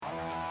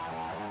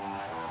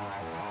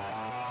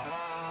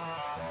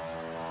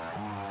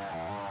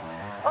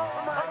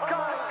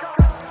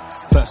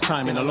First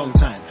time in a long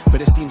time, but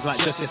it seems like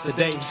just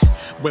yesterday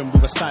when we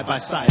were side by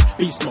side.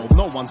 Beast mode,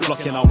 no one's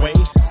blocking our way.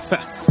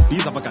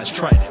 These other guys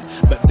tried it,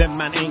 but them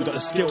man ain't got the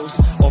skills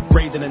of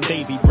Braden and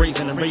Davey,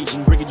 brazen and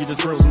raging, bringing you the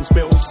thrills and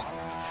spills.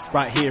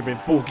 Right here in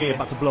full gear,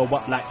 about to blow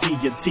up like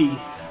TNT.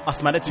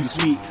 Us man are too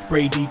sweet,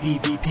 Brady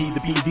DVP,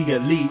 the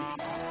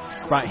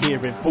BDElite. Right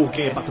here in full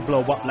gear, about to blow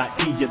up like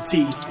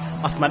TNT.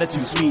 Us man are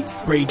too sweet,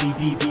 Brady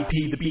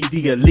DVP, the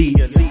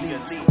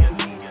BDElite.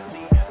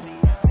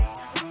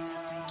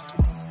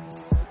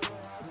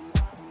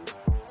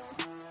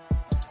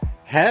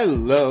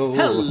 Hello.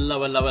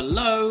 Hello, hello,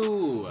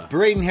 hello.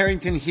 Braden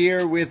Harrington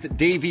here with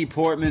Davey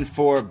Portman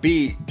for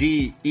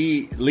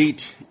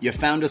BDElite. You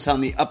found us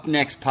on the Up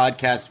Next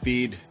podcast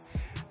feed.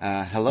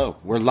 Hello.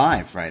 We're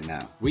live right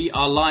now. We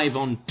are live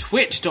on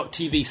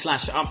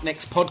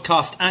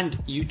twitch.tv/upnextpodcast and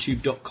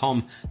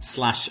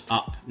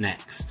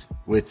youtube.com/upnext.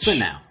 For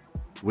now.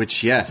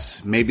 Which,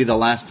 yes, maybe the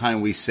last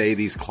time we say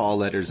these call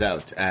letters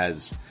out,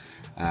 as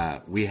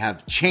we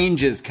have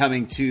changes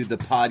coming to the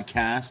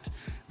podcast.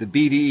 The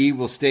BDE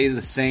will stay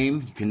the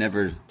same. You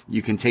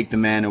can take the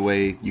man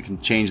away. You can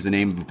change the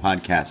name of the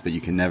podcast, but you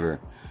can never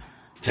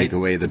take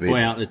away the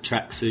boy out of the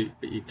tracksuit,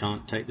 but you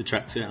can't take the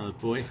tracksuit out of the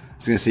boy. I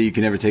was going to say you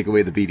can never take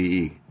away the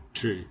BDE.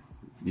 True.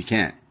 You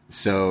can't.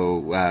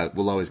 So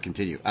we'll always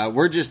continue.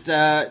 We're just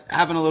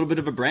having a little bit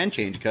of a brand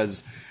change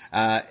because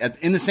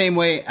in the same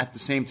way, at the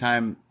same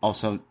time,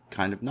 also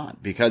kind of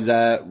not. Because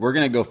we're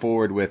going to go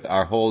forward with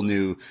our whole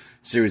new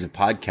series of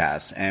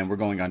podcasts, and we're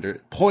going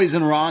under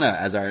Poison Rana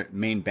as our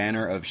main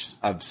banner of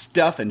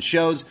stuff and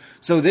shows.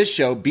 So this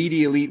show,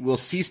 BDElite, will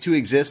cease to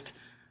exist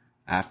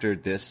after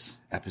this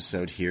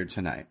episode here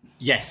tonight.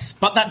 Yes,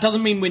 but that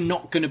doesn't mean we're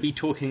not going to be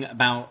talking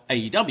about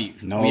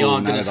AEW. No, we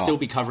are going to still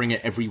be covering it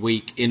every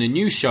week in a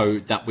new show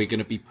that we're going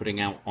to be putting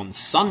out on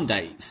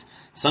Sundays.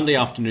 Sunday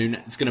afternoon,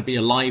 it's going to be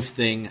a live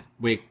thing.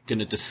 We're going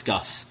to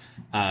discuss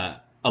a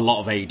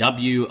lot of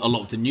AEW, a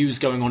lot of the news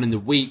going on in the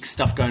week,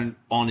 stuff going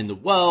on in the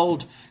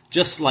world,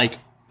 just like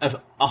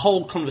a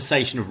whole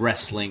conversation of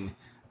wrestling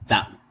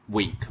that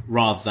week,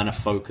 rather than a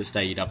focused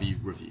AEW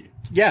review.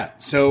 Yeah,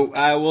 so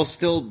we'll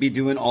still be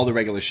doing all the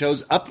regular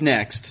shows. Up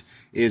next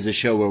is a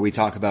show where we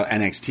talk about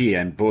NXT,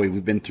 and boy,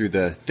 we've been through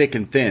the thick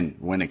and thin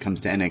when it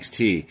comes to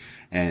NXT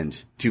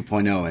and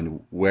 2.0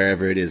 and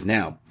wherever it is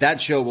now.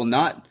 That show will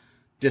not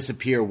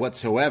disappear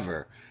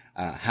whatsoever.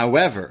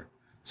 However,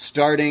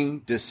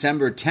 starting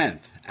December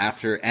 10th,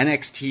 after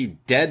NXT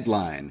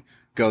Deadline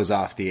goes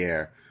off the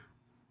air,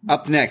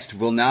 Up Next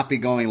will not be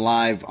going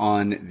live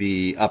on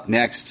the Up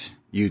Next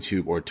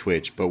YouTube or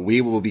Twitch, but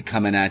we will be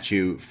coming at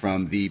you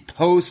from the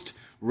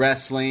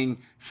post-wrestling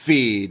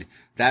feed.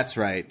 That's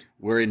right.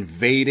 We're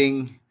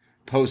invading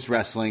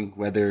post-wrestling,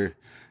 whether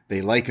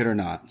they like it or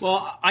not.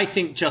 Well, I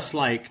think just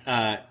like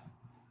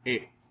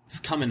it's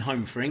coming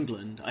home for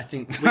England, I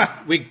think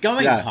we're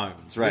going home.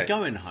 That's right. We're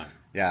going home.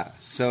 Yeah,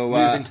 so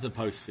move into the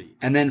post feed.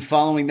 And then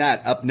following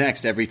that, Up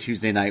Next every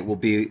Tuesday night will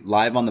be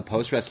live on the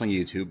Post Wrestling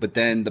YouTube, but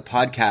then the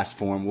podcast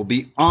form will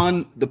be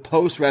on the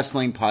Post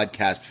Wrestling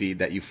podcast feed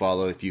that you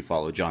follow if you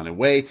follow John and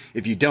Way.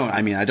 If you don't,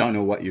 I mean, I don't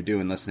know what you're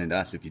doing listening to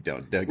us if you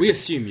don't. We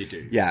assume you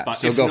do. Yeah, but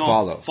so if go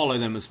not, follow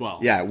them as well.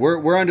 Yeah,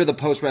 we're under the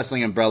Post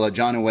Wrestling umbrella.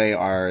 John and Way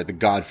are the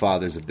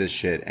godfathers of this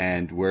shit,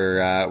 and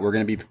we're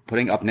going to be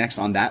putting Up Next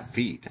on that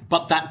feed.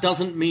 But that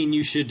doesn't mean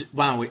you should.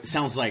 Wow, it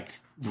sounds like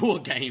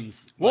War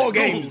Games. War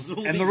Games.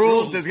 And the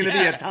rules, there's going to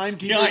be a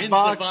timekeeper's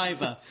box.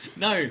 Survivor.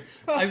 No,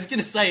 I was going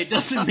to say it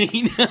doesn't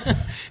mean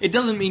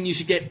you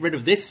should get rid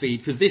of this feed,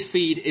 because this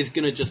feed is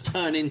going to just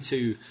turn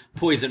into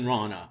Poison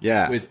Rana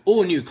with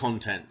all new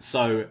content.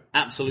 So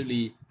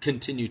absolutely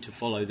continue to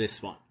follow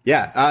this one.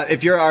 Yeah,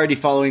 if you're already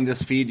following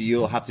this feed,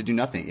 you'll have to do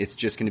nothing. It's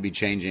just going to be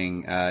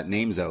changing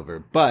names over.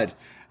 But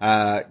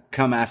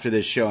come after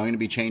this show, I'm going to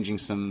be changing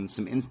some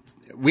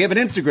we have an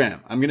Instagram.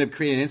 I'm going to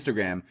create an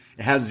Instagram.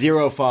 It has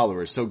 0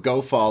 followers, so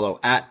go follow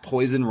at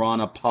Poison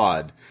Rana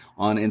Pod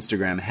on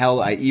Instagram. Hell,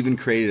 I even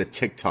created a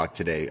TikTok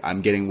today.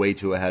 I'm getting way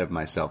too ahead of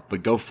myself,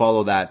 but go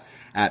follow that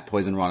at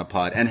Poison Rana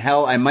Pod. And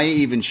hell, I might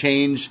even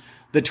change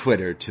the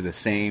Twitter to the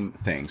same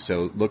thing,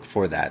 so look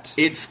for that.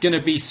 It's going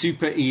to be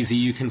super easy.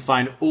 You can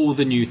find all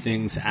the new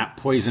things at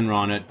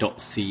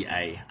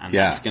poisonrana.ca, and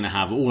that's going to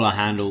have all our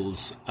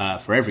handles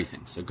for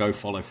everything. So go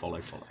follow.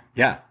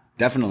 Yeah,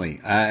 definitely.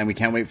 And we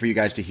can't wait for you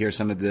guys to hear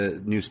some of the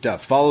new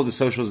stuff. Follow the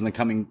socials in the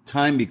coming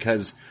time,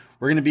 because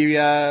we're going to be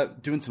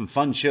doing some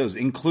fun shows,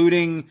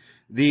 including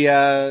the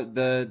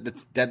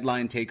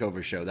Deadline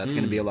Takeover show. That's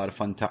going to be a lot of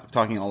fun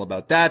talking all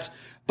about that.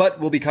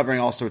 But we'll be covering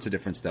all sorts of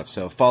different stuff.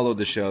 So follow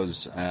the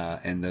shows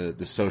and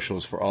the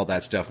socials for all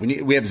that stuff.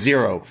 We have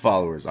 0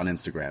 followers on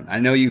Instagram. I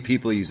know you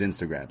people use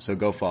Instagram, so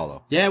go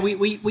follow. Yeah,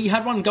 we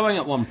had one going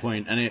at one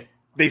point, and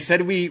they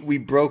said we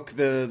broke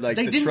the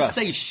They didn't trust.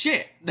 say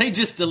shit. They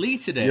just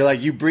deleted it. You're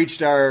like, you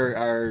breached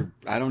our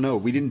I don't know.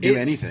 We didn't do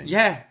anything.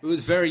 Yeah, it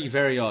was very,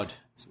 very odd.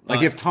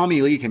 Like if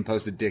Tommy Lee can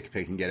post a dick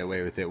pic and get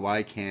away with it,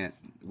 why can't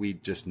we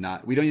just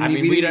not. We don't. Even, I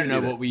mean, we don't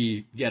know do what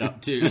we get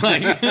up to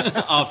like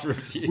after a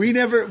few. We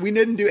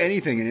didn't do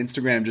anything, and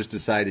Instagram just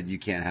decided you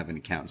can't have an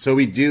account. So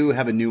we do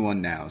have a new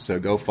one now. So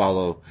go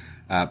follow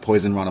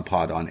Poison Rana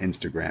Pod on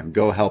Instagram.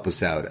 Go help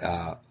us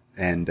out.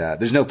 And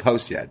there's no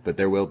post yet, but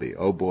there will be.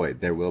 Oh boy,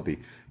 there will be.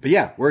 But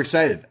yeah, we're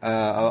excited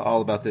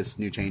all about this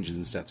new changes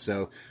and stuff.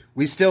 So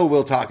we still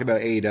will talk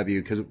about AEW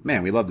because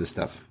man, we love this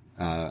stuff,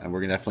 and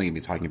we're definitely gonna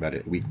be talking about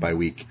it week by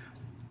week.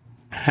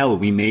 Hell,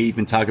 we may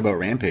even talk about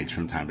Rampage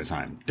from time to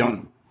time.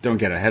 Don't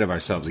get ahead of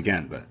ourselves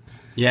again, but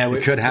yeah,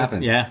 it could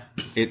happen. Yeah,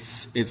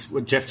 it's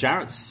Jeff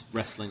Jarrett's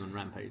wrestling on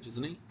Rampage,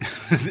 isn't he?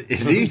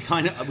 Is he? We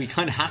kind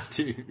of have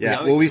to.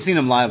 Yeah, well, we've seen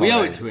him live. We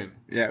already. Owe it to him.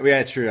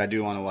 Yeah, true. I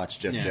do want to watch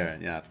Jeff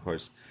Jarrett. Yeah, of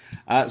course.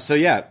 So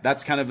yeah,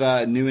 that's kind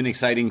of new and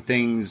exciting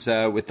things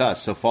with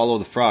us. So follow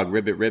the frog,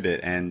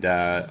 Ribbit, and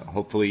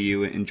hopefully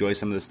you enjoy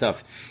some of the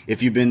stuff.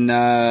 If you've been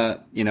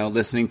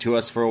listening to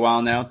us for a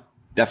while now,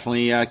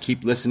 definitely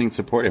keep listening,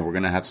 supporting. We're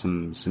gonna have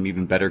some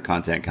even better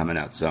content coming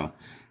out. So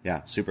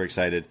yeah, super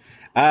excited.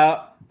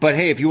 But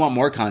hey, if you want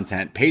more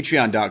content,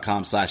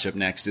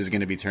 patreon.com/upnext is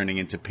going to be turning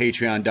into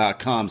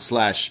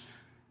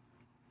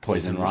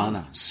patreon.com/Poison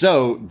Rana.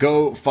 So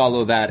go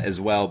follow that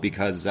as well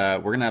because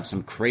we're going to have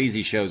some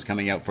crazy shows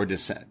coming out for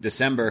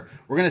December.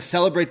 We're going to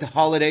celebrate the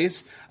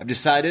holidays. I've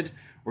decided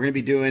we're going to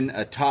be doing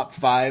a top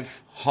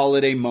 5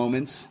 holiday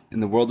moments in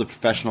the world of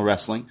professional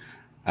wrestling.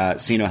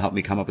 Sino helped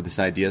me come up with this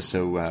idea,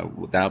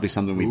 so that'll be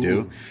something we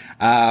do.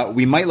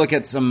 We might look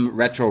at some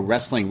retro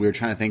wrestling. We were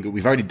trying to think.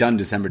 We've already done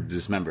December to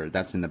Dismember.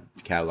 That's in the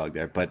catalog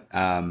there. But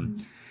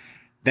then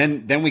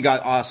we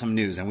got awesome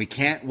news, and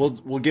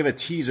we'll give a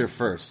teaser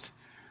first.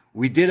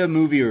 We did a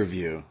movie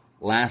review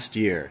last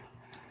year.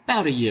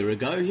 About a year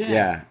ago, yeah.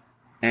 Yeah.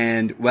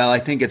 And, well, I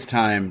think it's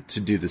time to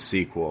do the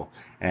sequel.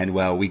 And,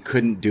 well, we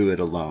couldn't do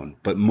it alone.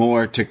 But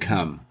more to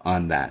come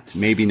on that.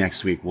 Maybe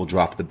next week we'll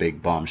drop the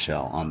big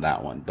bombshell on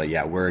that one. But,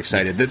 yeah, we're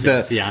excited.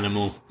 The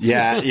animal.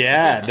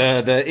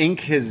 Yeah. The ink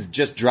has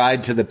just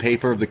dried to the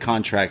paper of the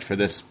contract for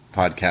this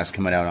podcast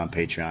coming out on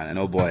Patreon. And,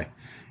 oh, boy,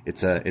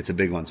 it's a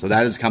big one. So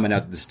that is coming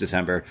out this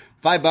December.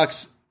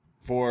 $5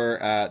 for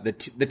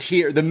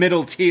the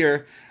middle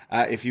tier.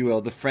 If you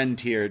will, the friend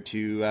tier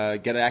to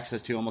get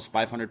access to almost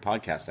 500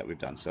 podcasts that we've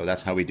done. So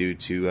that's how we do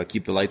to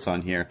keep the lights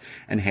on here.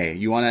 And hey,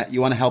 you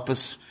wanna help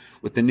us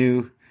with the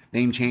new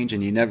name change?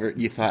 And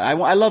you thought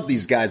I love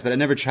these guys, but I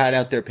never tried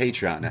out their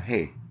Patreon. Now,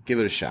 hey, give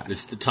it a shot.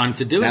 It's the time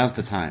to do it. Now's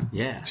the time.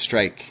 Yeah.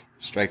 Strike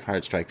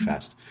hard, strike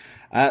fast.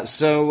 We're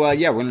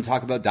going to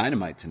talk about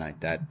Dynamite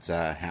tonight. That's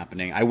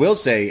happening. I will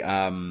say,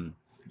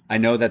 I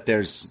know that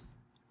there's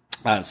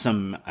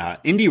some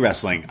indie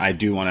wrestling I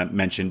do want to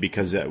mention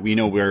because we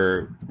know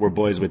we're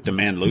boys with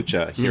Demand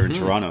Lucha here in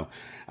Toronto.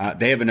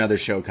 They have another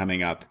show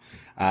coming up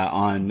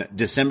on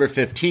December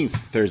 15th,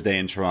 Thursday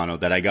in Toronto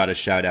that I got to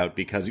shout out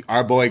because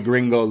our boy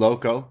Gringo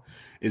Loco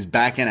is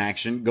back in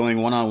action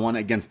going one-on-one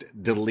against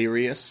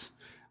Delirious.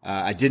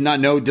 I did not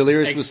know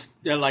Delirious was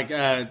like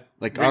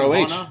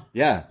ROH.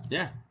 Yeah.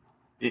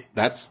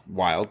 That's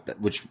wild,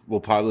 which will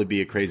probably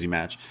be a crazy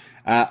match.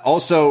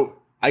 Also,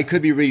 I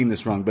could be reading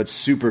this wrong, but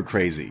Super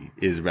Crazy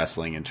is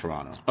wrestling in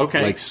Toronto.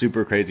 Okay. Like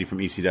Super Crazy from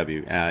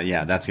ECW.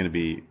 That's going to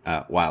be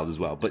wild as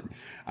well. But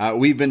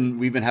we've been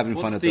having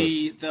fun at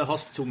those. What's the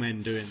hospital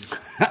men doing?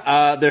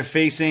 They're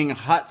facing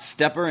Hot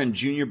Stepper and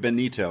Junior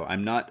Benito.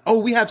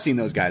 We have seen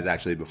those guys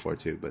actually before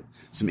too, but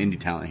some indie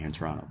talent here in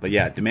Toronto. But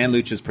yeah, Demand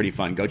Lucha is pretty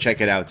fun. Go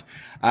check it out.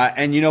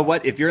 And you know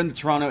what? If you're in the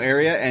Toronto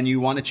area and you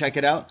want to check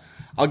it out,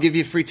 I'll give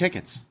you free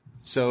tickets.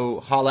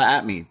 So holla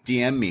at me,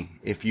 DM me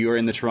if you're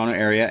in the Toronto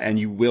area and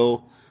you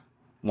will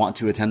want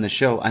to attend the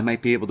show. I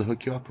might be able to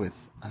hook you up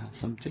with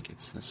some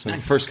tickets. So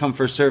nice. First come,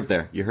 first serve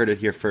there. You heard it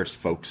here first,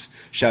 folks.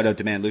 Shout out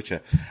to Man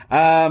Lucha.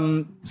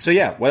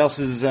 What else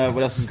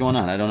is going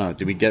on? I don't know.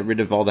 Did we get rid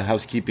of all the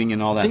housekeeping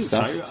and all that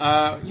stuff?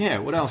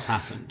 So. What else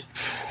happened?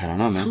 I don't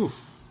know, man. Whew.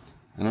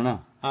 I don't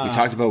know. We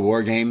talked about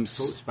War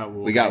Games.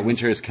 We got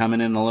Winter is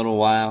Coming in a little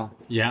while.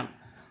 Yeah.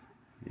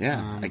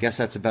 Yeah, I guess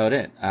that's about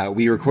it.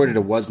 We recorded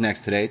a Was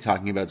Next today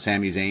talking about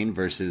Sami Zayn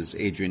versus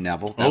Adrian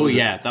Neville. That was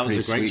a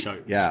great show.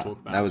 Yeah,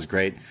 that was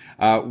great.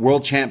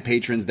 World Champ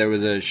patrons, there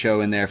was a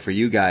show in there for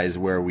you guys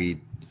where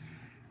we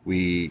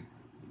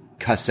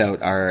cuss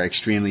out our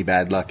extremely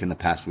bad luck in the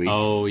past week.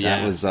 Oh, yeah.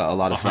 That was a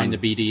lot of fun.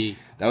 Behind the BDE.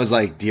 That was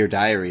like Dear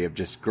Diary of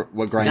just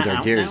what grinds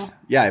our gears. Now?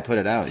 Yeah, I put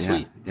it out.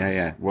 Sweet.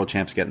 Yeah. World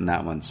Champ's getting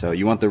that one. So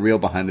you want the real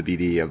behind the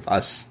BDE of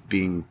us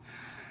having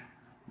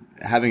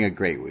a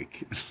great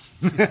week.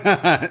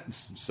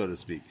 So to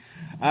speak.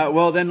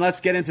 Well, then let's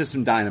get into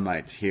some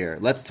Dynamite here.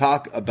 Let's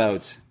talk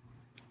about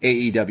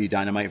AEW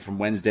Dynamite from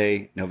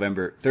Wednesday,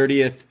 November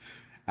 30th.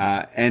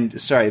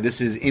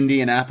 This is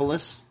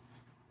Indianapolis.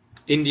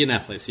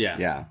 Indianapolis, yeah.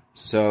 Yeah.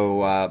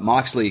 So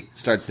Moxley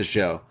starts the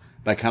show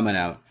by coming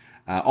out.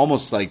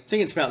 almost like... I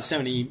think it's about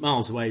 70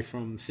 miles away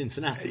from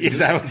Cincinnati. Is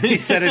that what he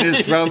said in his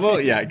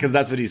promo? Yeah, because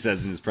that's what he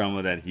says in his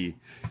promo, that he,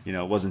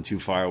 wasn't too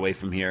far away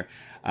from here.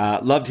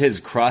 Loved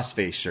his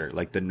crossface shirt,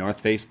 like the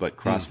North Face, but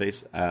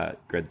crossface.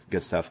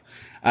 Good stuff.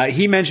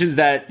 He mentions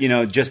that,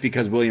 just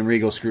because William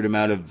Regal screwed him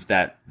out of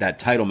that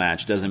title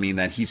match doesn't mean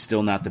that he's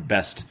still not the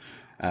best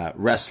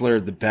wrestler,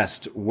 the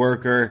best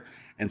worker,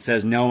 and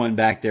says no one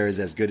back there is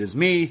as good as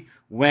me,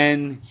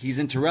 when he's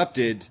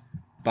interrupted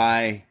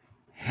by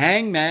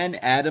Hangman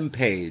Adam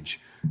Page,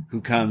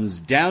 who comes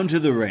down to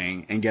the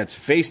ring and gets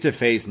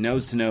face-to-face,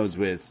 nose-to-nose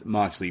with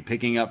Moxley,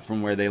 picking up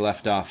from where they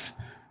left off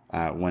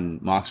when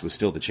Mox was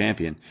still the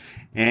champion.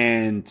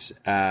 And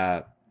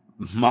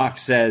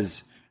Mox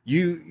says,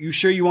 you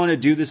sure you want to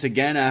do this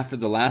again after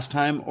the last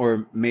time?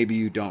 Or maybe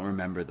you don't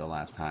remember the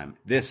last time.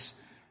 This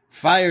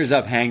fires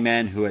up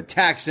Hangman, who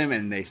attacks him,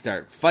 and they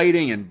start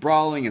fighting and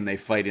brawling, and they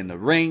fight in the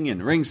ring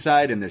and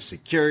ringside, and there's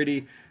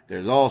security.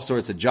 There's all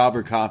sorts of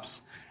jobber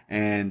cops.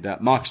 And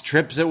Mox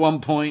trips at one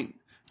point,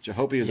 which I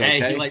hope he was okay.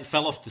 Yeah, he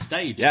fell off the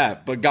stage. Yeah,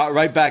 but got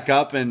right back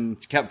up and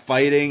kept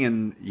fighting.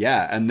 And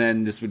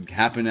then this would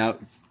kind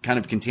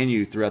of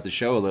continue throughout the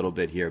show a little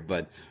bit here.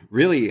 But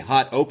really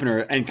hot opener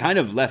and kind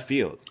of left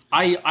field.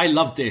 I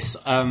love this.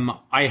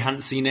 I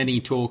hadn't seen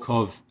any talk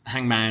of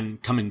Hangman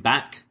coming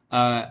back.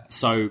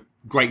 So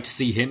great to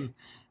see him.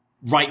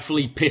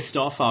 Rightfully pissed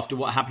off after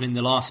what happened in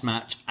the last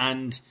match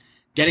and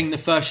getting the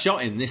first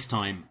shot in this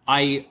time.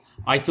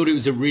 I thought it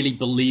was a really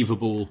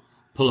believable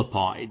pull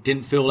apart. It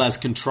didn't feel as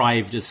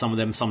contrived as some of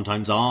them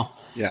sometimes are.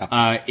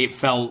 Yeah. It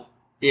felt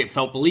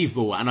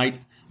believable, and I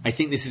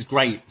think this is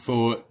great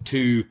for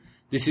two.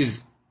 This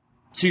is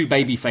two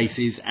baby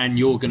faces, and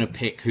you're going to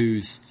pick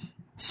whose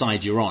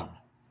side you're on.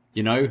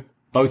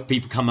 Both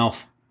people come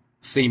off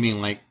seeming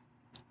like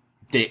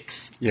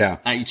dicks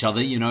at each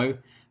other.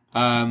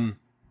 I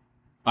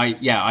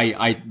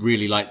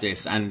really like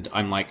this, and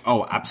I'm like,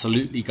 oh,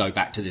 absolutely go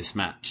back to this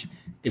match.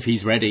 If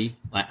he's ready,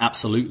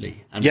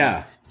 absolutely. And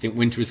I think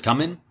winter is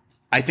coming.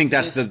 I think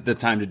that's the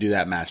time to do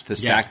that match, to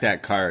stack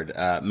that card.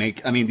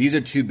 These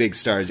are two big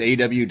stars.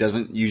 AEW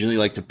doesn't usually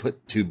like to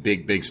put two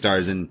big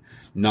stars in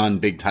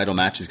non-big title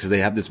matches because they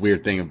have this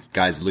weird thing of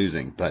guys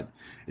losing, but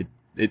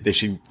they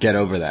should get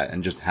over that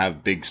and just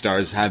have big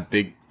stars, have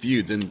big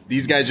feuds. And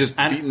these guys just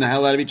beating the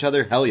hell out of each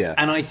other, hell yeah.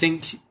 And I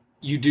think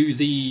you do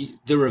the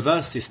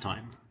reverse this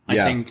time. I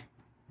think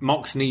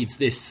Mox needs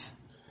this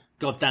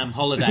goddamn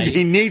holiday.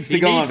 He needs to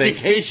go on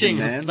vacation,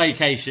 man.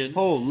 Vacation.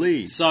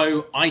 Holy.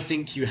 So I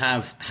think you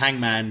have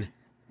Hangman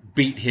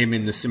beat him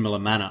in the similar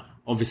manner.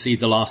 Obviously,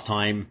 the last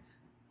time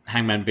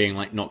Hangman being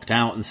knocked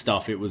out and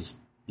stuff, it was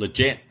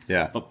legit.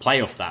 Yeah. But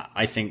play off that.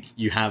 I think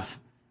you have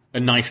a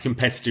nice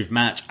competitive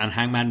match, and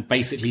Hangman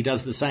basically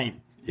does the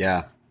same.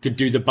 Yeah. Could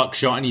do the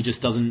buckshot, and he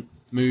just doesn't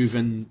move,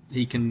 and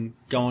he can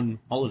go on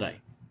holiday.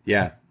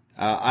 Yeah.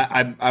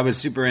 I was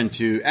super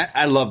into...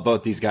 I love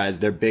both these guys.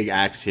 They're big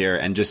acts here,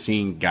 and just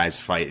seeing guys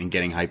fight and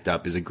getting hyped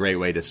up is a great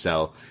way to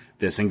sell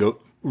this and go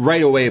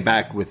right away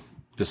back with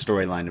the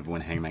storyline of when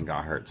Hangman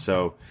got hurt.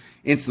 So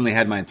instantly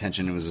had my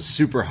attention. It was a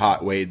super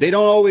hot way. They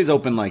don't always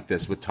open like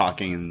this with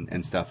talking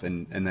and stuff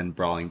and then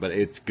brawling, but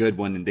it's good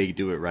when they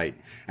do it right.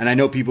 And I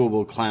know people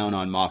will clown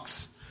on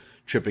Mox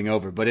tripping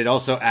over, but it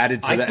also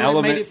added to the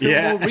element. It made it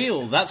feel more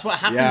real. That's what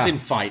happens in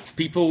fights.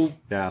 People,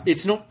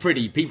 it's not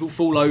pretty. People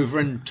fall over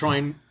and try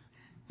and...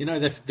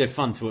 they're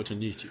fun to watch on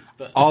YouTube.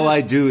 But all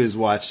I do is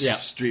watch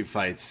street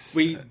fights.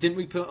 Didn't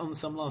we put on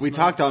some last night? We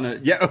talked on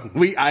it. Yeah,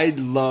 I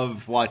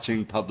love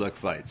watching public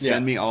fights.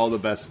 Send me all the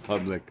best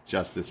public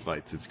justice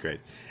fights. It's great.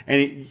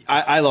 And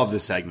I love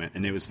this segment,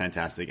 and it was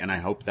fantastic. And I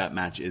hope that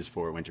match is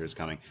for Winter is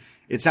Coming.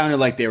 It sounded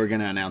like they were going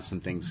to announce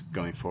some things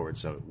going forward,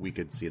 so we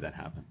could see that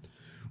happen.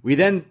 We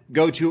then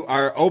go to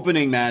our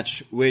opening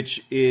match,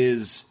 which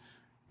is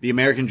the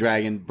American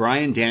Dragon,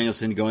 Bryan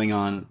Danielson, going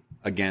on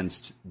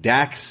against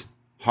Dax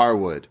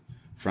Harwood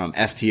from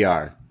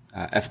FTR,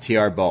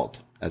 FTR Bolt.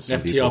 As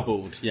some people. FTR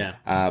Bolt,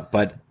 yeah.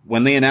 But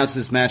when they announced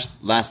this match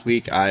last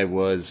week, I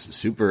was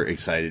super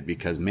excited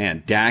because,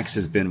 man, Dax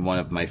has been one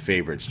of my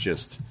favorites.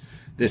 Just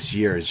this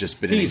year has just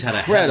been He's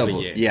incredible. Had a hell of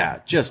a year. Yeah,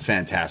 just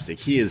fantastic.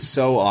 He is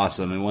so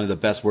awesome and one of the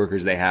best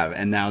workers they have.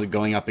 And now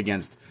going up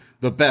against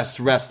the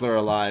best wrestler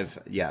alive,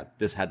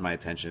 this had my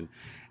attention.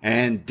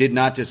 And did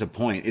not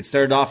disappoint. It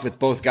started off with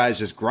both guys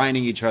just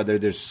grinding each other.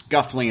 There's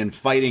scuffling and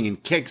fighting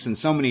and kicks and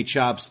so many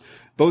chops.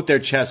 Both their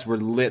chests were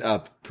lit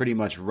up pretty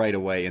much right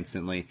away,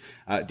 instantly.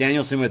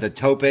 Danielson with a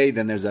tope.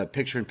 Then there's a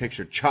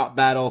picture-in-picture chop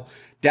battle.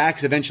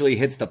 Dax eventually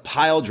hits the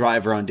pile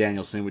driver on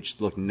Danielson,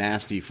 which looked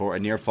nasty for a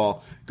near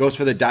fall. Goes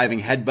for the diving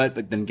headbutt,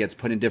 but then gets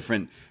put in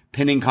different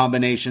pinning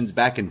combinations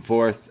back and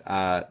forth.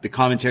 The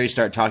commentary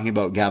start talking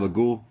about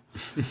Gabagool.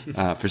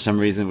 For some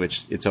reason,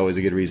 which it's always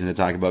a good reason to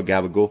talk about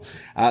Gabagool.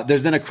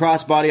 There's then a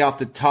crossbody off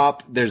the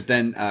top. There's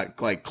then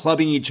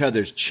clubbing each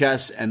other's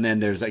chests, and then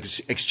there's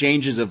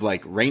exchanges of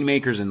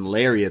rainmakers and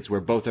lariats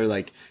where both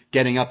are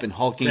getting up and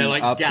hulking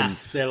They're up.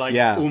 Gas. And,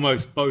 they're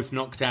almost both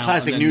knocked out.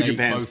 Classic and New then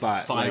Japan both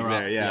spot. Fire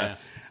up. There,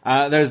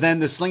 There's then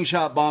the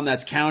slingshot bomb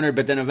that's countered,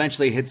 but then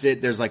eventually hits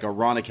it. There's like a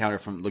Rana counter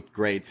from looked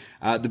great.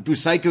 The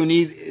Busaiko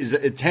knee is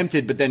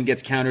attempted, but then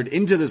gets countered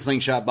into the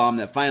slingshot bomb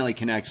that finally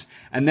connects.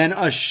 And then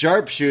a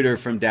sharpshooter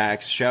from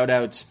Dax. Shout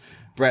out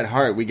Bret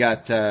Hart. We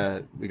got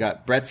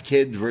Bret's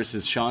kid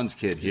versus Sean's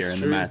kid here in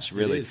the match,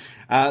 really.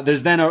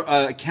 There's then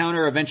a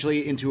counter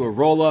eventually into a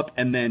roll up,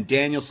 and then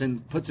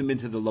Danielson puts him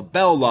into the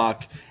label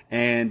lock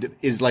and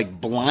is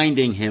like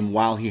blinding him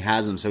while he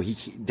has him. So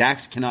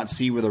Dax cannot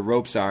see where the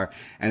ropes are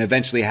and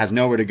eventually has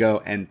nowhere to go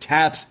and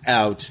taps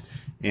out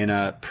in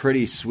a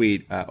pretty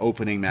sweet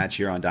opening match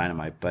here on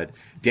Dynamite. But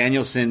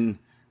Danielson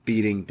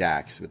beating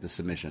Dax with the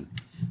submission.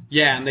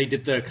 Yeah, and they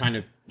did the kind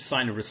of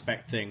sign of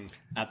respect thing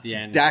at the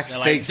end. Dax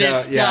fakes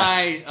out.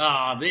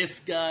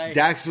 This guy.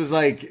 Dax was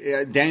like,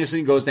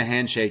 Danielson goes to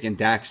handshake and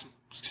Dax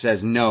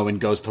says no and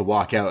goes to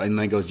walk out and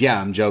then goes,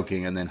 yeah, I'm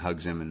joking, and then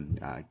hugs him,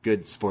 and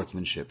good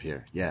sportsmanship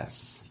here.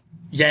 Yes.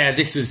 Yeah,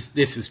 this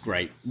was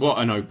great. What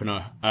an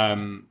opener.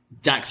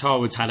 Dax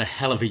Harwood's had a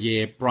hell of a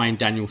year. Bryan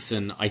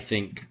Danielson, I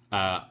think,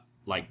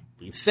 like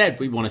we've said,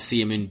 we want to see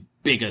him in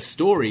bigger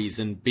stories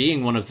and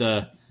being one of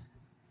the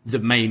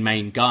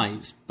main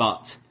guys,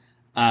 but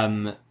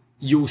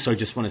you also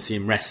just want to see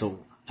him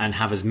wrestle and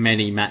have as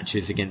many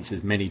matches against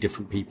as many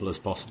different people as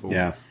possible.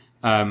 Yeah.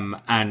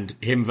 And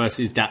him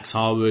versus Dax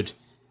Harwood,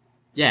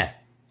 yeah,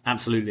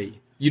 absolutely.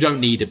 You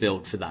don't need a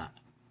build for that,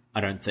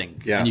 I don't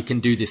think. Yeah. And you can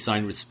do this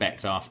sign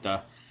respect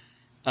after.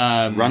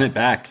 Run it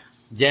back.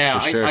 Yeah,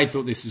 sure. I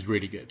thought this was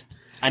really good.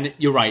 And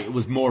you're right, it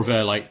was more of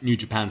a like New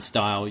Japan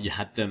style. You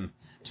had them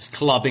just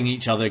clubbing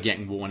each other,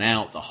 getting worn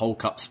out, the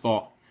Hulk up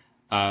spot.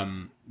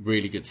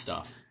 Really good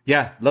stuff.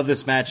 Yeah, love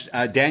this match.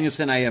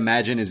 Danielson, I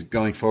imagine, is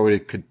going forward.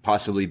 It could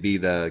possibly be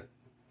the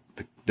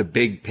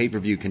big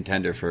pay-per-view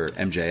contender for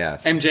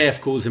MJF. MJF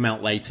calls him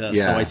out later,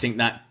 so I think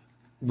that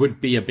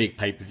would be a big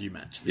pay-per-view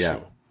match for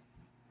sure.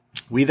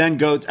 We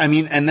then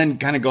and then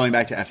kind of going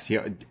back to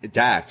FTR,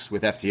 Dax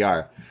with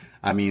FTR.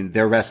 I mean,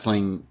 they're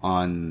wrestling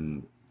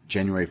on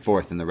January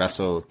 4th in the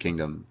Wrestle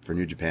Kingdom for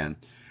New Japan.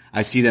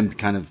 I see them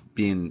kind of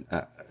being,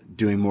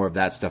 doing more of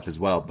that stuff as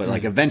well. But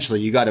like eventually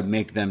you got to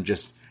make them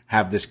just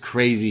have this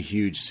crazy,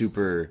 huge,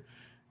 super,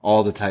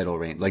 all the title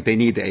reign. Like they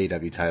need the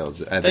AEW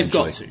titles eventually. They've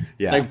got to.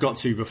 Yeah. They've got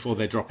to before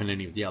they're dropping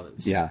any of the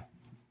others. Yeah.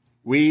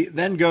 We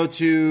then go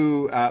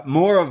to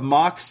more of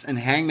Mox and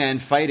Hangman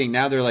fighting.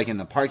 Now they're like in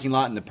the parking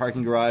lot, in the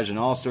parking garage, and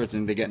all sorts,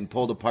 and they're getting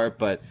pulled apart,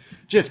 but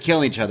just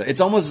killing each other. It's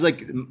almost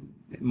like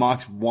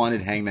Mox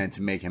wanted Hangman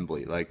to make him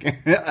bleed, like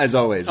as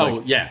always.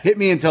 Like, hit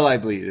me until I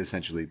bleed,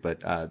 essentially.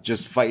 But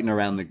just fighting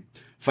around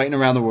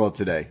the world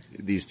today.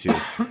 These two,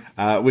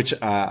 which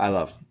I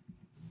love.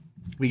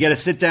 We get a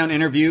sit-down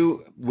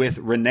interview with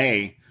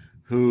Renee,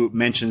 who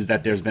mentions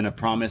that there's been a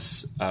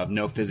promise of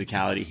no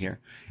physicality here.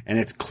 And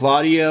it's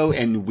Claudio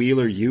and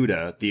Wheeler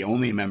Yuta, the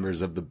only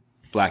members of the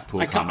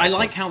Blackpool Combat I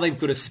like Club. how they've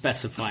got to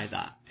specify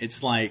that.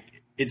 It's like,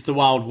 it's the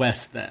Wild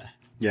West there.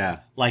 Yeah.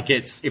 Like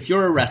it's, if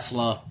you're a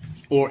wrestler,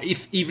 or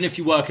even if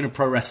you work in a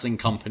pro wrestling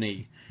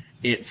company,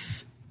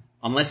 it's,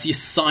 unless you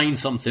sign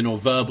something or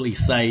verbally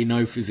say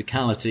no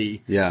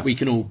physicality, we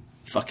can all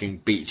fucking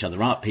beat each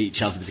other up, hit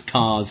each other with the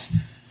cars,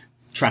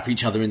 trap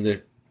each other in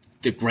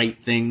the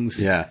great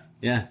things. Yeah.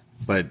 Yeah.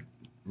 But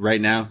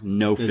right now,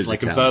 no There's physicality.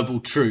 like a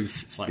verbal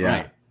truce. It's like,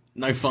 right,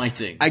 no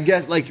fighting. I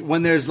guess like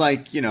when there's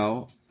like, you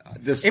know,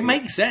 this. It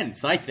makes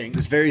sense, I think.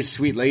 This very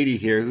sweet lady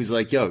here who's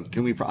like, yo,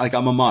 can we, like,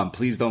 I'm a mom.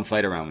 Please don't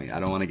fight around me. I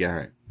don't want to get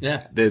hurt.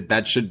 Yeah.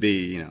 That should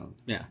be, you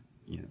know,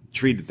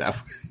 treated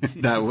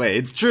that way.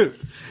 It's true.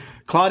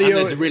 Claudio. And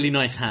there's a really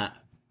nice hat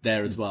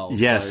there as well.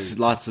 Yes,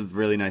 lots of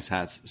really nice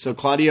hats. So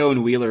Claudio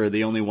and Wheeler are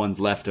the only ones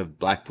left of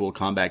Blackpool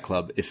Combat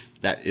Club, if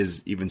that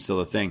is even still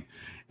a thing.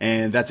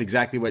 And that's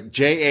exactly what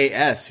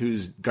JAS,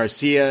 who's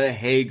Garcia,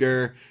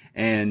 Hager,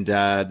 and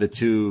the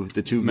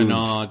two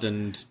Menard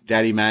and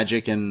Daddy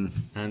Magic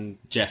and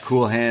Jeff,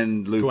 Cool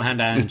Hand Luke, Cool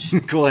Hand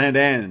Ange, Cool Hand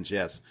Ange.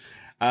 Yes.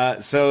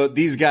 So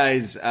these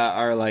guys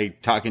are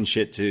like talking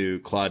shit to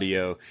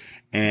Claudio,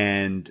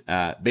 and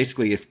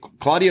basically, if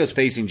Claudio's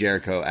facing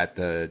Jericho at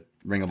the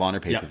Ring of Honor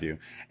pay-per-view,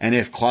 and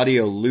if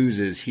Claudio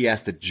loses, he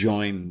has to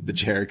join the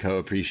Jericho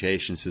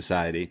Appreciation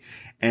Society.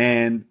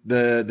 And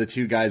the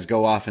two guys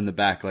go off in the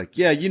back like,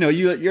 yeah, you know,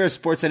 you're a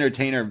sports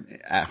entertainer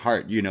at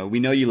heart. You know, we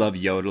know you love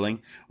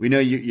yodeling. We know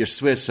you're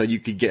Swiss, so you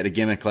could get a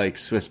gimmick like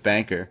Swiss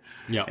Banker.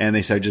 Yeah. And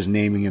they start just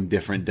naming him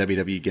different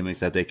WWE gimmicks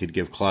that they could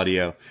give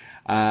Claudio.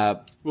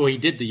 Well, he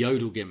did the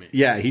yodel gimmick.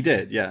 Yeah, he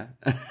did. Yeah.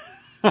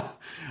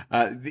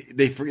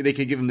 They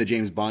could give him the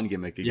James Bond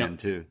gimmick again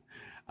too.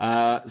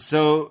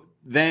 So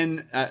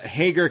then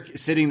Hager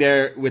sitting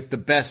there with the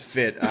best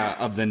fit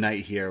of the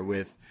night here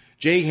with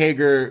Jake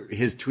Hager,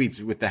 his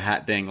tweets with the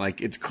hat thing, like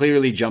it's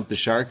clearly jumped the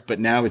shark, but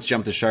now it's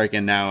jumped the shark,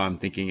 and now I'm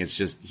thinking it's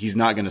just he's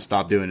not going to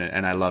stop doing it,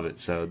 and I love it.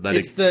 So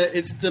it's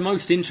the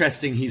most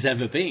interesting he's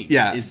ever been.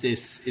 Yeah, is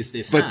this?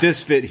 But hat.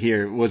 This fit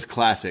here was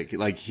classic.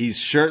 Like he's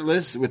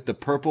shirtless with the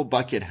purple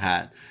bucket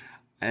hat,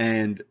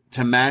 and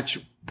to match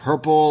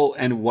purple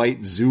and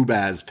white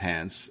Zubaz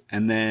pants,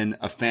 and then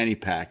a fanny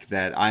pack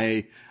that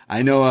I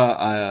know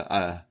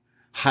a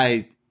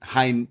high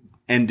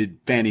ended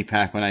fanny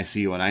pack when I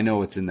see one. I know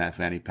what's in that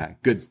fanny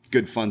pack.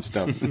 Good fun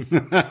stuff.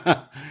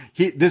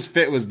 This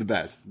fit was the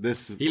best.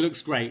 He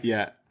looks great.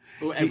 Yeah.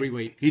 Every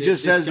week. He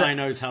just says... This guy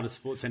knows how to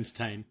sports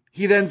entertain.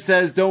 He then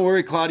says, "Don't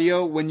worry,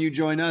 Claudio. When you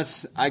join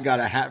us, I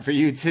got a hat for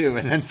you too."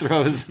 And then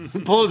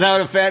pulls out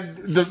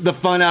the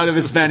fun out of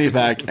his fanny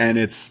pack, and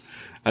it's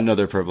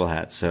another purple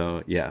hat.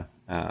 So yeah,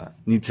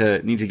 need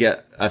to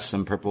get us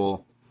some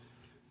purple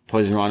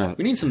Poison Rana.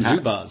 We need some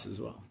hats. Zubars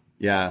as well.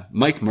 Yeah,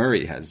 Mike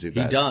Murray has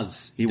Zubars. He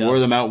does. He wore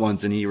them out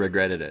once, and he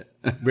regretted it.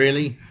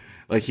 Really?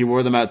 Like he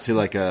wore them out to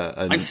like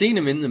I've seen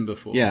him in them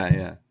before.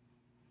 Yeah.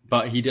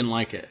 But he didn't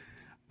like it.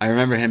 I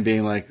remember him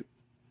being like,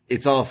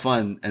 "It's all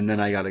fun, and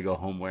then I got to go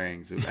home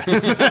wearing Zubaz."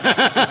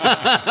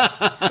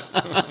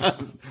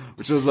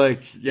 Which was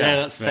like, yeah,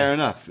 that's fair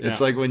enough. Yeah.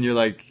 It's like when you're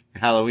like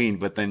Halloween,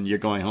 but then you're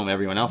going home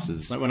everyone else's.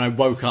 It's like when I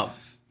woke up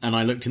and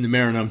I looked in the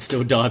mirror and I'm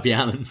still Darby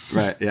Allin.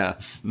 Right, yeah.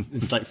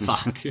 It's like,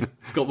 fuck,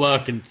 I've got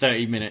work in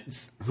 30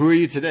 minutes. Who are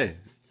you today?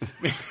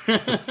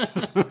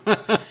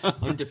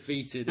 I'm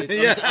defeated.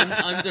 Yeah.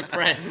 I'm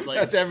depressed. Like,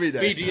 that's every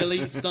day.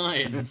 BDElite's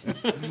dying.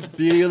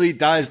 BDElite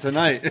dies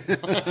tonight.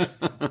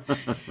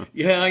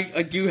 Yeah,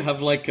 I do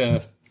have like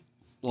a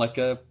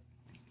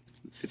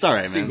it's all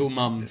right, single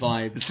mum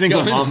vibe.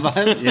 Single mum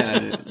vibe?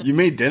 Yeah. You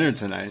made dinner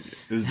tonight.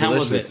 It was delicious. How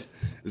was it?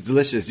 It was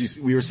delicious.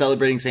 We were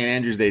celebrating St.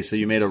 Andrew's Day, so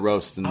you made a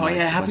roast. And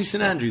happy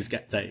St. Andrew's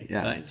Day.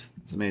 Yeah, thanks.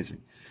 It's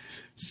amazing.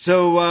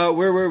 So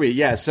where were we?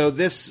 Yeah, so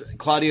this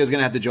Claudio's going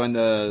to have to join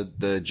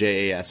the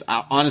JAS.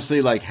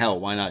 Honestly, like hell,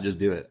 why not just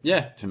do it?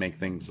 Yeah, to make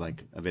things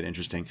like a bit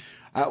interesting.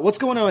 What's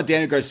going on with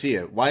Daniel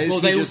Garcia? Why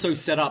is they also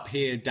set up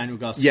here Daniel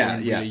Garcia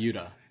and Wheeler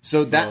Yuta.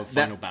 So that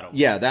final battle.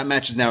 Yeah, that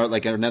match is now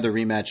like another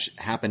rematch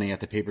happening at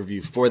the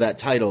pay-per-view for that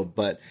title.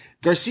 But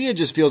Garcia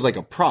just feels like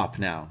a prop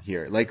now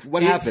here. Like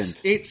what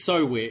happened? It's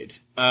so weird.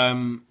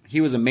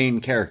 He was a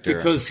main character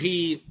because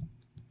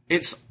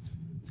it's.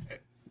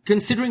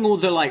 Considering all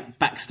the like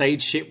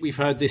backstage shit we've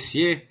heard this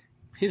year,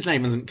 his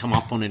name hasn't come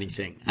up on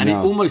anything. And it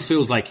almost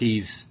feels like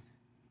he's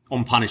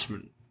on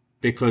punishment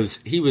because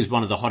he was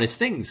one of the hottest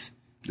things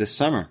this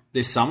summer.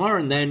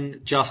 And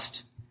then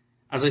just,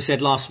 as I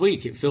said last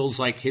week, it feels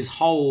like his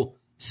whole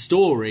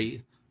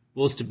story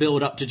was to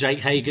build up to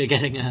Jake Hager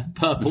getting a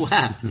purple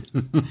hat.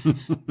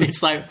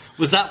 It's like,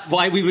 was that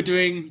why we were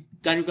doing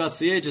Daniel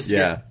Garcia? Just to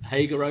get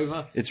Hager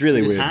over? It's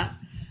really his weird. Hat?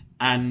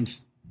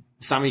 And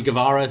Sammy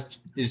Guevara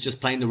is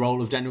just playing the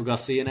role of Daniel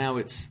Garcia now.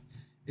 It's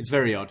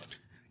very odd.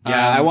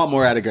 Yeah, I want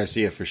more out of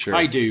Garcia for sure.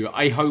 I do.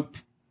 I hope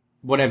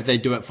whatever they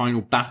do at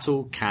Final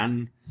Battle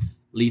can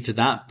lead to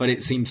that, but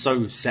it seems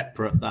so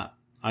separate that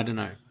I don't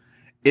know.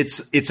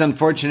 It's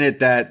unfortunate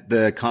that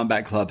the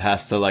Combat Club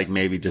has to like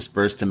maybe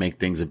disperse to make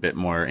things a bit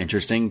more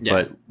interesting.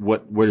 Yeah.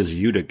 But where does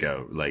Yuta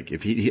go? Like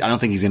if I don't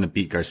think he's going to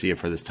beat Garcia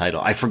for this title.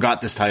 I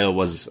forgot this title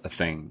was a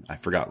thing. I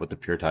forgot what the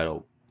pure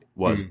title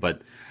was,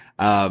 but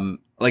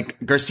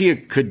like Garcia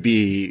could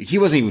be, he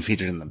wasn't even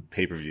featured in the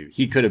pay-per-view.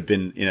 He could have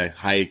been in a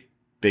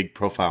big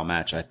profile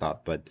match, I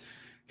thought, but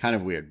kind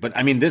of weird. But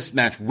I mean, this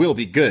match will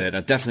be good.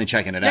 I'm definitely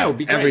checking it out. It'll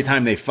be great. Every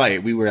time they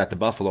fight, we were at the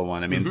Buffalo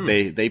one. I mean,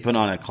 they put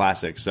on a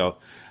classic. So,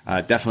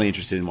 definitely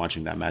interested in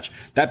watching that match.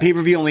 That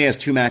pay-per-view only has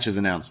 2 matches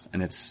announced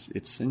and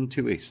it's in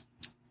 2 weeks.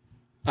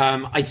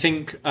 I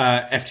think,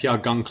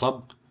 FTR Gun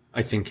Club,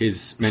 I think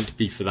is meant to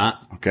be for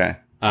that. Okay.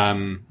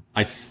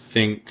 I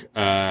think,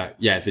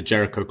 the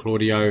Jericho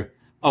Claudio.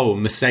 Oh,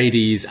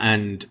 Mercedes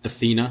and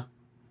Athena,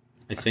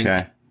 I think.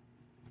 Okay.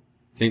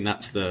 I think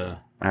that's the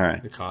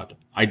card.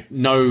 I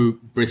know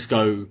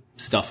Briscoe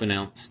stuff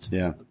announced.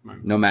 Yeah.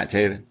 No Matt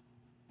Taven.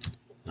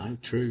 No,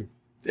 true.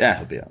 Yeah,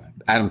 he'll be all right.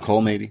 Adam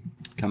Cole maybe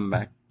coming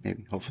back,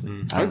 maybe,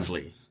 hopefully.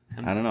 Hopefully.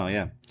 I don't know,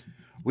 yeah.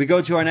 We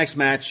go to our next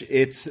match.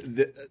 It's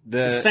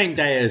the same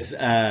day as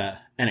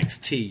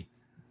NXT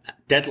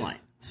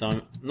Deadline, so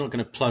I'm not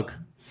going to plug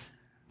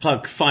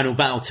Final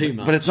Battle too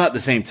much. But it's not the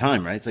same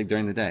time, right? It's like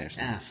during the day or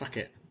something. Fuck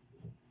it.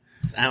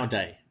 It's our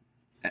day.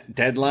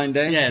 Deadline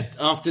day? Yeah,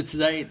 after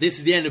today, this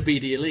is the end of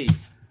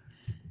BDElite.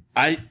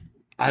 I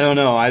don't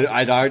know.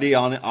 I'd already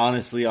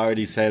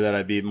honestly say that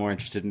I'd be more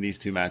interested in these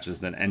 2 matches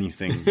than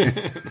anything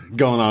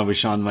going on with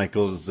Shawn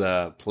Michaels'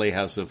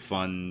 Playhouse of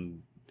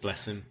Fun.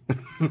 Bless him.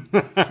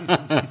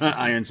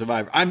 Iron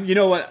Survivor. You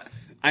know what?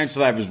 Iron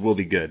Survivors will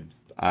be good.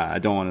 I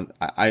don't want to.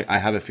 I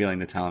have a feeling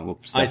the talent will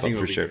step up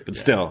for sure. Good, but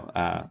still,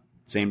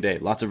 same day,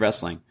 lots of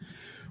wrestling.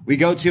 We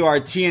go to our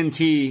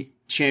TNT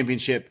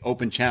Championship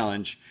Open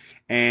Challenge,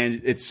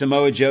 and it's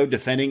Samoa Joe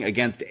defending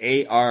against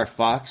AR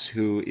Fox,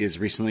 who is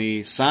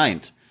recently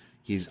signed.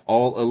 He's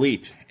all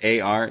elite.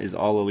 AR is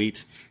all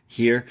elite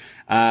here.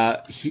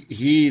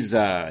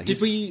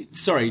 Did we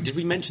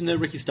mention the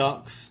Ricky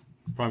Starks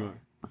promo?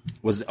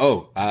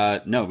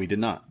 No, we did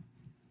not.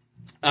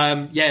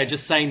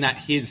 Just saying that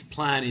his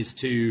plan is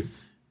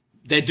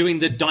they're doing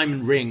the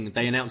Diamond Ring.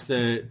 They announced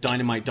the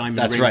Dynamite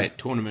Diamond Ring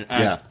tournament,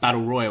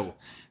 Battle Royal.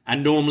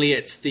 And normally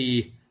it's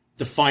the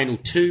final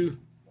 2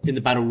 in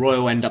the Battle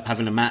Royal end up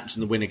having a match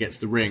and the winner gets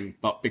the ring.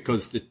 But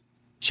because the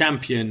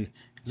champion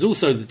is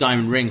also the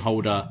Diamond Ring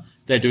holder,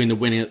 they're doing the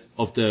winner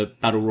of the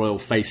Battle Royal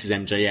faces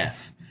MJF.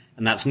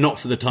 and that's not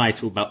for the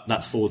title, but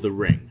that's for the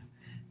ring.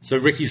 So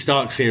Ricky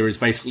Starks here is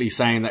basically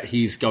saying that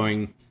he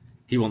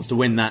wants to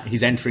win that.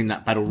 He's entering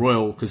that battle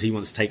royal because he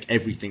wants to take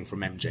everything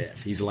from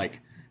MJF. He's like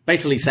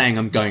basically saying,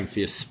 I'm going for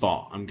your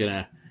spot. I'm going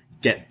to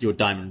get your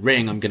diamond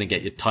ring. I'm going to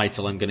get your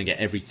title. I'm going to get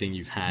everything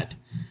you've had.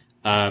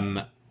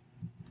 I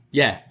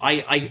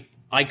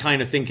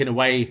kind of think in a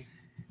way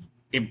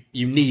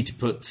you need to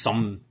put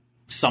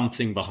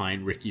something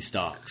behind Ricky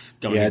Starks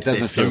going into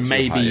this. So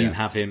maybe you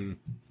have him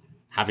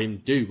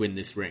win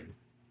this ring.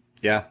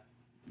 Yeah,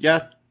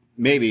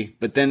 maybe.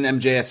 But then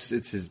MJF,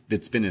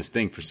 it's been his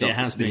thing for so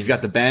long. He's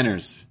got the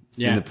banners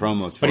in the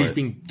promos. But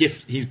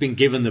he's been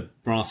given the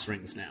brass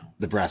rings now.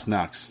 The brass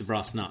knucks.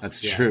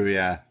 That's true.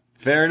 Yeah,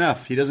 fair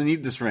enough. He doesn't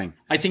need this ring.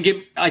 I think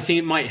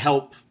it might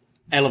help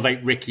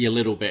elevate Ricky a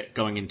little bit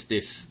going into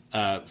this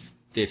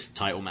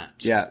title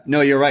match. Yeah,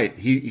 no, you're right.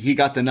 He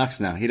got the knucks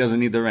now. He doesn't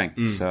need the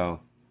ring.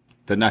 So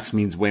the knucks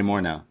means way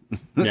more now.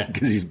 Yeah,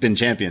 because he's been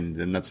champion,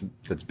 and that's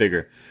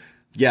bigger.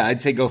 Yeah,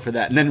 I'd say go for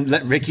that. And then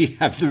let Ricky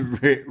have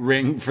the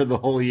ring for the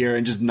whole year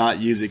and just not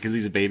use it because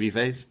he's a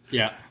babyface.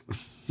 Yeah.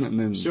 And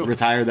then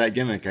retire that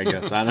gimmick, I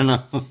guess. I don't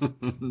know.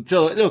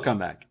 Until it'll come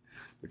back.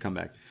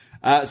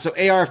 So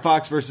AR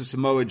Fox versus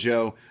Samoa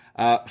Joe.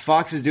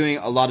 Fox is doing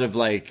a lot of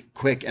like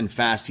quick and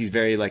fast. He's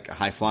very like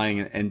high flying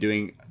and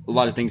doing a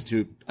lot of things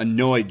to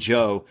annoy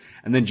Joe.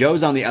 And then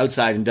Joe's on the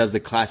outside and does the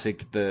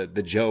classic,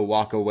 the Joe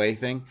walk away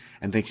thing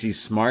and thinks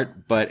he's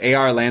smart. But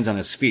AR lands on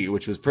his feet,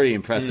 which was pretty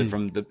impressive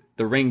from the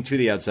ring to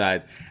the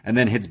outside, and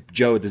then hits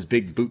Joe with this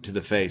big boot to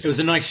the face. It was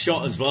a nice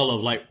shot as well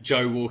of like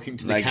Joe walking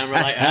to the camera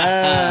like,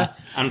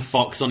 and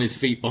Fox on his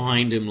feet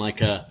behind him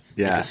like a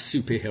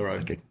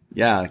superhero.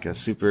 Like a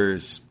super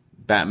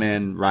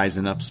Batman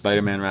rising up,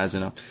 Spider-Man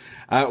rising up.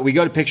 We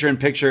go to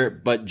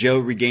picture-in-picture, but Joe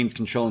regains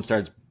control and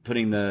starts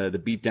putting the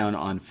beat down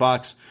on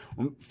Fox.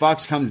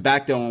 Fox comes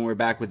back, though, when we're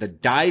back with a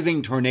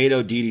diving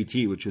tornado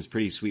DDT, which was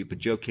pretty sweet, but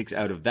Joe kicks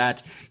out of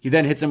that. He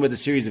then hits him with a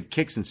series of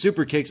kicks and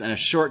super kicks and a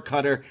short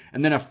cutter,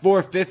 and then a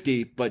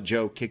 450, but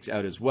Joe kicks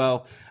out as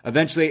well.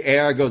 Eventually,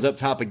 AR goes up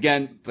top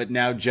again, but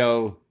now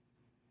Joe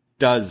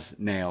does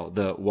nail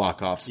the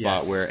walk-off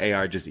spot where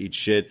AR just eats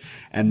shit,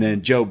 and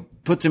then Joe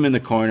puts him in the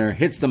corner,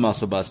 hits the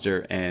Muscle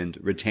Buster, and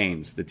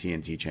retains the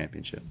TNT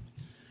Championship.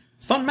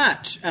 Fun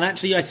match, and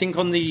actually I think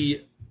on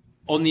the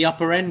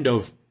upper end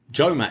of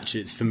Joe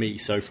matches for me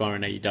so far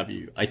in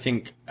AEW. I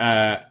think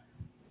AR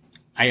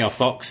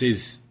Fox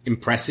is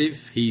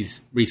impressive.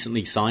 He's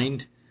recently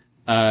signed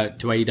to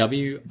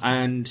AEW,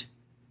 and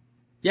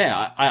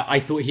I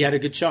thought he had a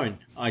good showing.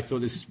 I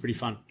thought this was pretty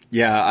fun.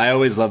 Yeah, I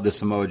always love the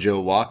Samoa Joe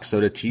walk, so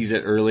to tease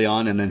it early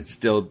on and then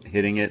still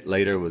hitting it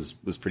later was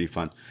pretty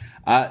fun.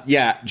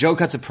 Joe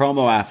cuts a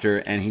promo after,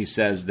 and he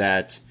says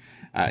that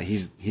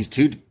he's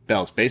two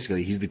belts,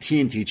 basically. He's the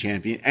TNT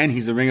champion, and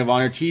he's the Ring of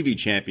Honor TV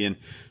champion.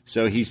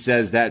 So he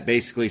says that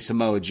basically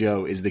Samoa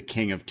Joe is the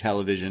king of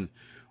television.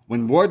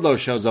 When Wardlow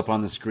shows up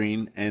on the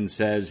screen and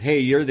says, hey,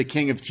 you're the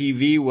king of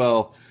TV,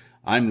 well,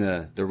 I'm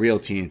the real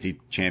TNT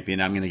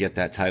champion. I'm going to get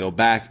that title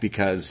back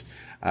because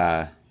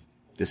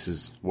this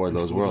is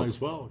Wardlow's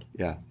world.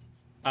 Yeah.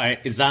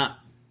 Is that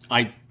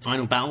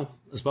final battle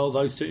as well,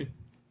 those two?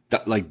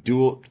 Like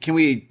dual. Can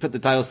we put the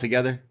titles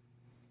together?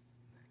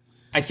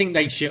 I think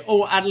they should.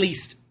 Or at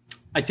least,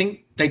 I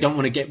think they don't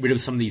want to get rid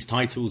of some of these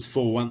titles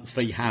for once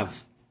they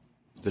have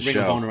the Ring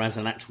show. of Honor as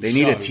an actual show. They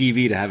need a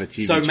TV to have a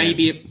TV So champion.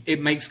 maybe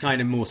it makes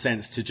kind of more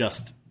sense to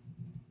just,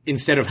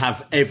 instead of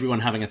have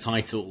everyone having a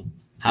title,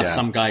 have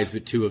some guys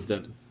with two of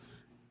them.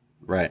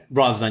 Right.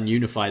 Rather than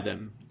unify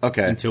them.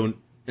 Okay.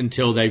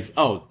 Until they've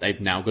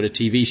now got a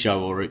TV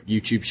show or a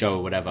YouTube show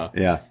or whatever.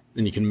 Yeah.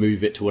 Then you can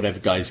move it to whatever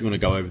guys you want to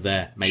go over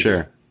there. Maybe.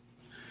 Sure.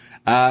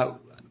 I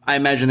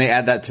imagine they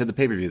add that to the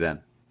pay-per-view then.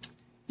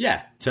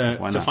 Yeah, to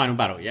Final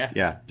Battle, yeah.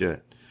 Yeah, do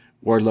it.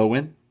 Wardlow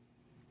win?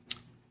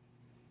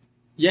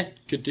 Yeah,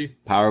 could do.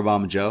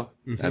 Powerbomb Joe?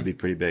 Mm-hmm. That'd be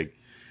pretty big.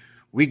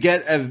 We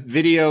get a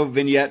video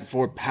vignette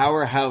for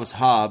Powerhouse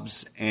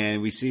Hobbs,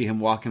 and we see him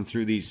walking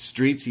through these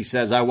streets. He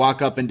says, I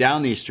walk up and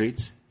down these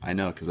streets. I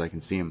know, because I can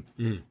see him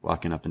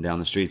walking up and down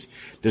the streets.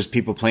 There's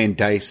people playing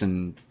dice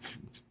and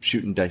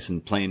shooting dice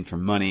and playing for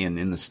money and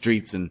in the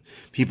streets, and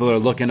people are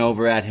looking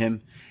over at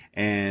him.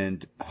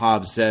 And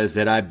Hobbs says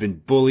that I've been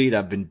bullied,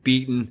 I've been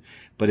beaten,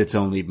 but it's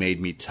only made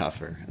me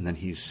tougher. And then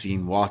he's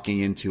seen walking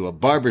into a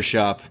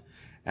barbershop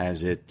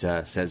as it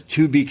says,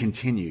 to be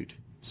continued.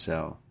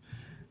 So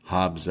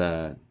Hobbs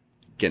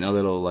getting a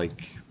little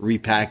like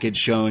repackage,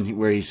 showing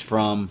where he's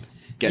from,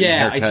 getting a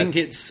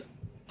haircut.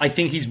 I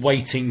think he's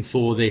waiting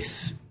for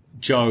this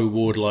Joe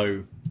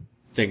Wardlow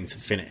thing to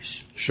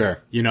finish.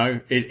 Sure. You know,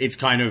 it's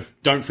kind of,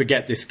 don't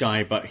forget this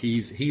guy, but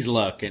he's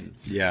lurking.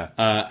 Yeah.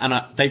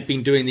 And they've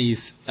been doing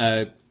these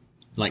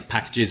like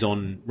packages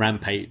on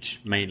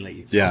Rampage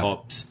mainly for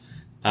Hobbs.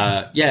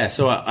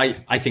 So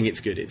I think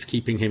it's good. It's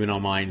keeping him in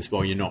our minds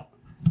while you're not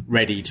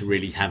ready to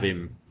really have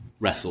him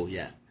wrestle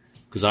yet.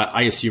 Because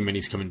I assume when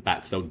he's coming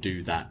back, they'll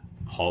do that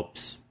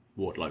Hobbs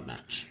Wardlow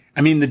match. I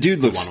mean, the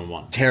dude looks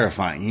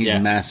terrifying. He's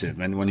massive.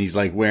 And when he's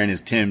like wearing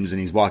his Timbs and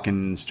he's walking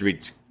in the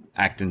streets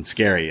acting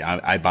scary.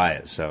 I buy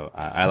it, so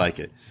I like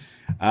it.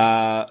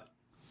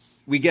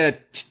 We get a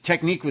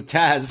technique with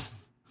Taz.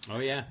 Oh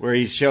yeah, where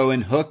he's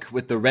showing Hook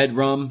with the red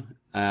rum.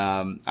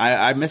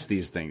 I miss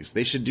these things.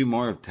 They should do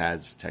more of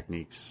Taz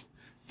techniques,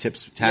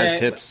 tips.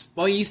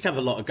 Well, he used to have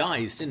a lot of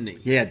guys, didn't he?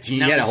 Yeah, he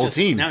had a whole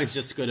team. Now he's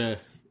just got a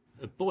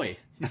boy.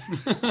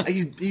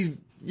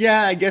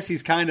 I guess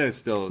he's kind of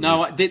still.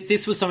 No,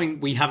 this was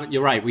something we haven't.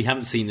 You're right. We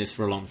haven't seen this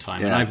for a long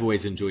time, and I've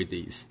always enjoyed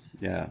these.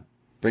 Yeah,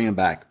 bring him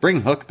back.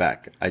 Bring Hook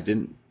back. I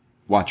didn't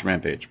watch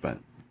Rampage, but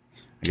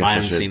I guess I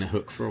haven't seen a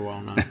Hook for a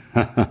while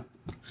now.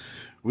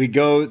 We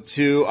go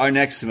to our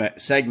next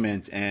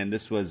segment, and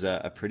this was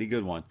a pretty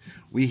good one.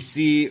 We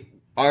see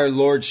our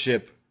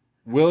lordship,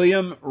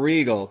 William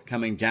Regal,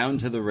 coming down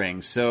to the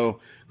ring. So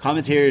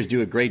commentators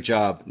do a great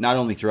job, not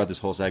only throughout this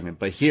whole segment,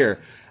 but here,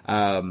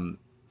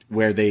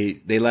 where they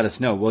let us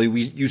know. Well,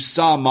 you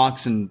saw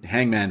Mox and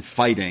Hangman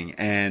fighting,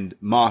 and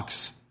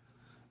Mox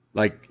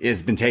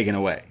has been taken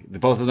away.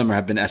 Both of them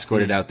have been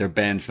escorted out. They're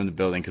banned from the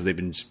building because they've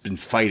been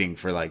fighting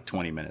for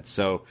 20 minutes.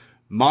 So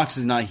Mox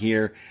is not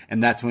here,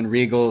 and that's when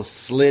Regal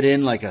slid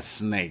in like a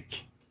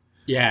snake.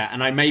 Yeah,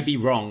 and I may be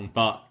wrong,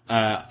 but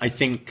I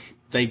think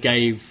they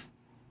gave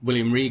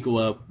William Regal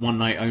a one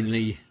night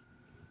only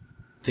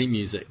theme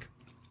music.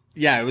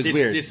 Yeah, it was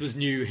weird. This was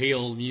new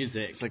heel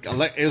music. It's it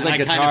was I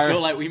guitar. kind of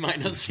feel like we might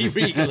not see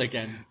Regal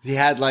again. He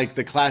had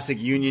the classic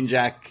Union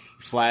Jack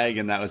flag,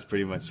 and that was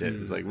pretty much it. It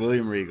was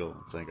William Regal.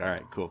 It's all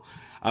right, cool.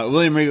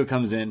 William Regal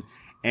comes in,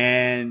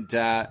 and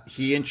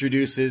he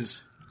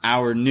introduces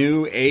our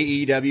new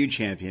AEW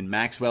champion,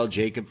 Maxwell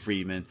Jacob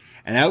Friedman.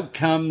 And out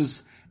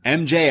comes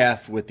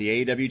MJF with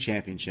the AEW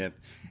championship.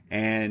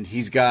 And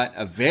he's got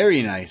a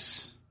very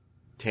nice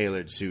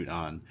tailored suit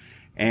on.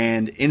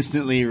 And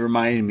instantly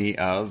reminded me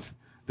of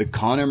the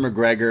Conor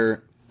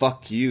McGregor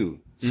fuck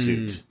you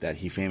suit that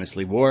he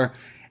famously wore.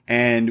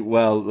 And,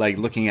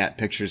 looking at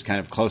pictures kind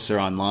of closer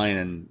online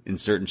and in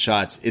certain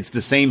shots, it's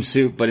the same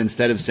suit, but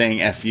instead of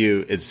saying F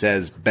you, it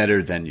says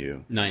better than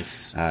you.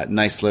 Nice.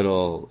 Nice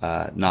little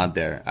nod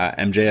there.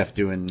 MJF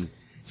doing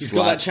He's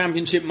got that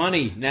championship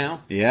money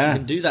now. Yeah. He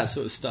can do that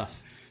sort of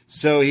stuff.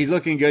 So he's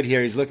looking good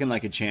here. He's looking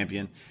like a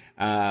champion.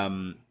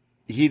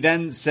 He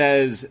then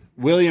says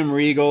William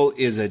Regal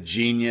is a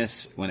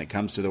genius when it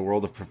comes to the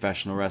world of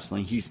professional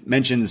wrestling. He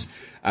mentions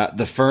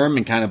the Firm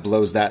and kind of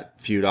blows that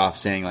feud off,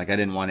 saying I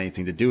didn't want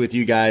anything to do with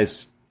you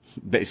guys.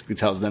 Basically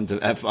tells them to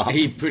F off.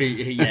 He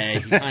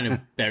kind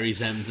of buries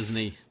them, doesn't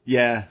he?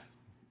 Yeah.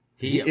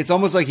 It's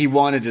almost like he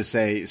wanted to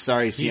say,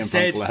 sorry, CM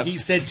Punk left. He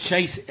said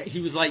he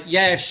was like,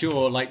 yeah,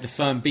 sure, the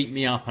Firm beat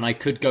me up and I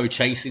could go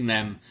chasing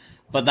them,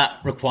 but that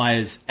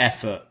requires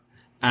effort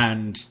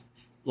and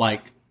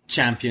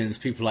champions,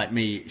 people like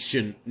me,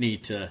 shouldn't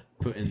need to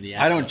put in the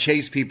effort. I don't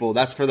chase people.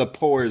 That's for the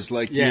pores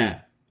like you.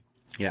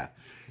 Yeah.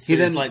 So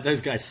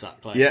those guys suck.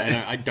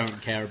 I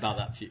don't care about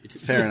that feud.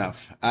 Fair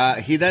enough.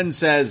 He then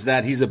says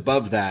that he's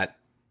above that,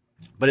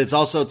 but it's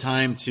also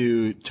time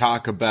to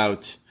talk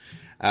about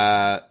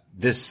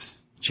this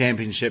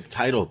championship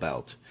title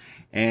belt.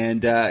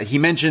 And he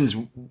mentions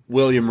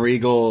William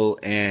Regal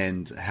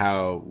and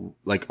how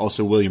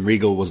also William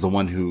Regal was the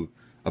one who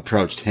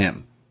approached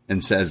him.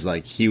 And says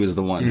he was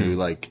the one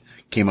who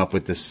came up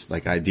with this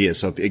idea.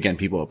 So again,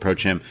 people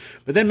approach him,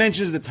 but then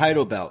mentions the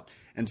title belt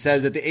and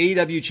says that the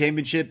AEW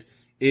championship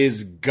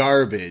is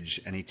garbage.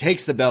 And he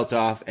takes the belt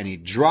off and he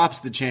drops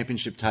the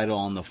championship title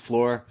on the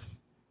floor.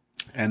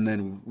 And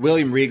then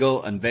William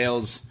Regal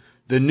unveils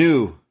the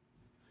new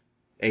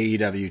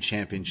AEW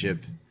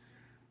championship,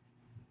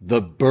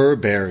 the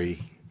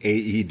Burberry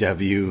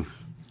AEW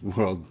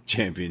World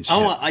Championship.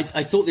 Oh, I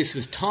thought this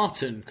was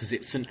tartan because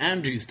it's St.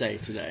 Andrew's Day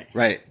today.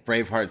 Right,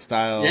 Braveheart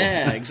style.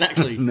 Yeah,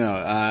 exactly. No.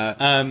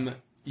 I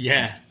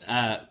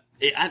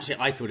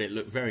thought it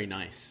looked very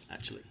nice,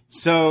 actually.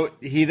 So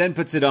he then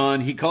puts it on.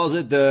 He calls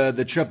it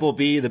the Triple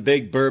B, the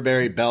Big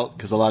Burberry belt,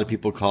 because a lot of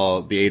people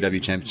call the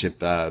AEW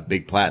Championship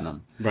Big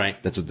Platinum. Right.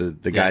 That's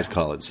what the guys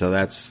call it. So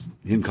that's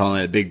him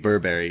calling it Big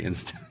Burberry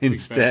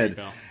instead.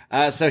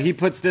 Burberry so he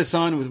puts this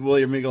on. With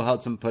William Regal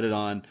helps him put it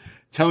on.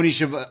 Tony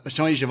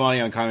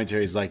Schiavone on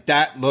commentary is like,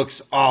 that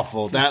looks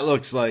awful. That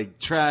looks like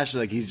trash.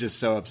 He's just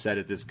so upset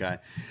at this guy.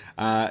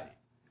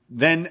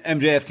 Then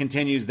MJF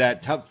continues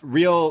that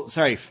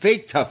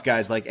fake tough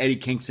guys like Eddie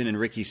Kingston and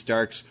Ricky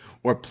Starks,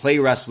 or play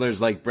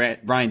wrestlers like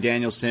Bryan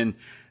Danielson,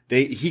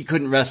 he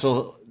couldn't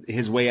wrestle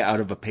his way out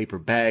of a paper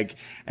bag.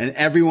 And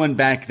everyone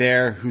back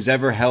there who's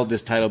ever held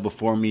this title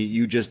before me,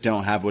 you just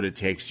don't have what it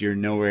takes. You're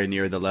nowhere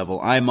near the level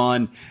I'm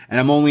on. And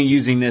I'm only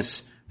using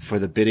this for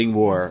the bidding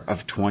war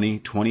of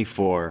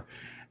 2024,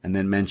 and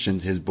then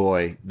mentions his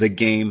boy, the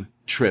Game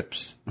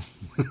Trips.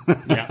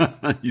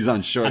 Yeah. He's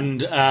on short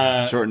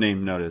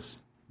name notice.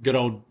 Good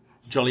old,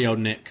 jolly old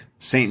Nick.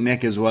 Saint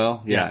Nick as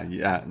well.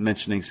 Yeah.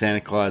 Mentioning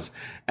Santa Claus.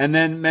 And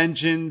then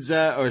mentions,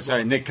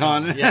 Nick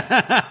Khan.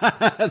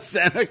 Yeah.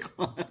 Santa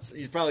Claus.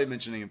 He's probably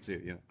mentioning him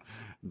too,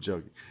 I'm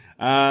joking.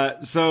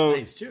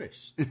 He's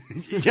Jewish.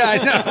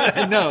 Yeah,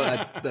 I know.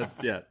 That's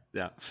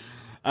yeah.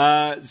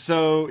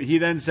 So he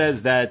then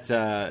says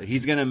that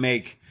he's going to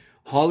make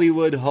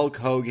Hollywood Hulk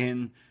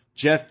Hogan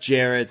Jeff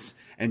Jarrett's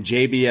and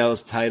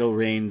JBL's title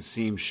reigns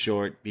seem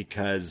short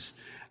because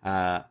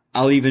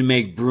I'll even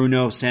make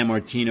Bruno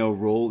Sammartino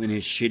roll in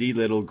his shitty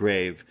little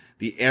grave.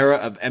 The era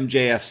of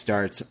MJF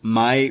starts.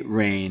 My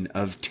reign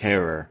of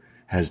terror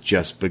has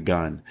just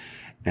begun.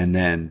 And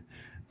then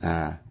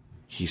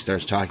he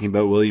starts talking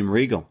about William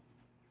Regal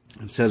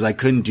and says, I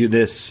couldn't do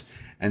this.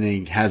 And then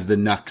he has the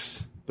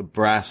knucks, the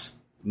brass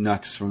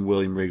knucks from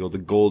William Regal, the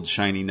gold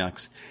shiny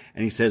knucks.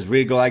 And he says,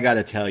 Regal, I got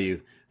to tell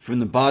you, from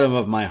the bottom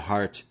of my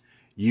heart,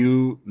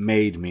 you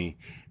made me.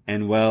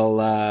 And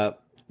well,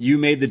 you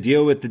made the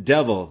deal with the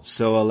devil.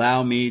 So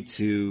allow me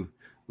to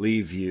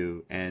leave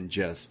you. And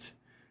just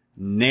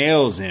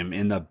nails him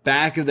in the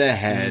back of the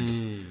head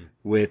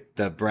with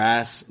the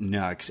brass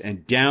knucks.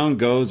 And down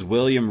goes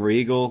William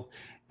Regal.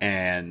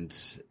 And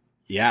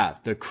yeah,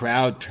 the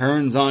crowd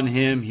turns on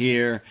him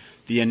here.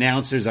 The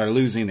announcers are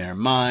losing their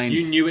minds.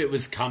 You knew it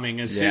was coming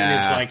as soon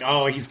as, like,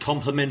 oh, he's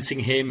complimenting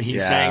him.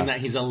 He's saying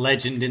that he's a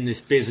legend in this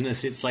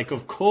business. It's like,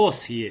 of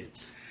course he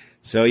is.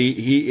 So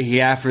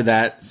he after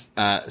that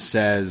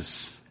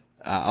says,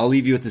 I'll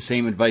leave you with the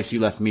same advice you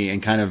left me,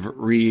 and kind of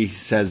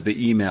re-says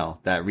the email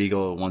that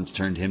Regal once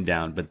turned him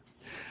down.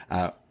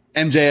 But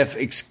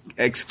MJF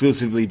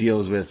exclusively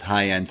deals with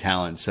high-end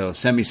talent. So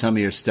send me some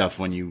of your stuff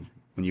when you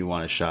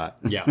want a shot.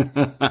 Yeah.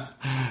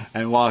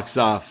 And walks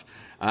off.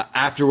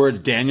 Afterwards,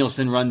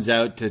 Danielson runs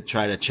out to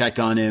try to check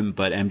on him,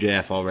 but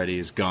MJF already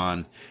is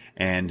gone.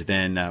 And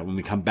then when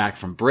we come back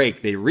from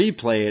break, they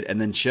replay it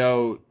and then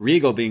show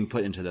Regal being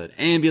put into the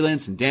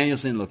ambulance and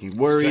Danielson looking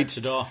worried.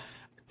 Stretched off.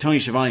 Tony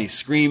Schiavone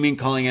screaming,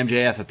 calling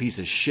MJF a piece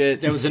of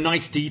shit. There was a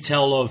nice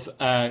detail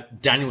of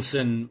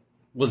Danielson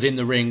was in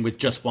the ring with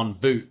just one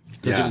boot.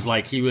 Because it was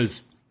like he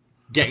was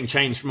getting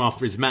changed from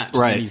after his match.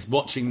 Right. And he's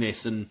watching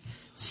this and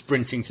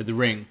sprinting to the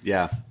ring.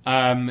 Yeah.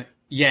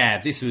 Yeah,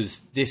 this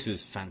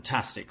was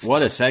fantastic stuff.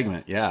 What a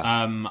segment, yeah.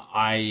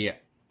 I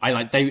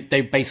like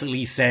they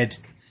basically said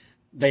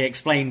they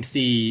explained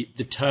the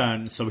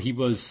turn, so he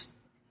was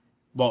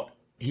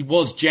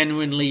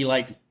genuinely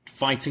like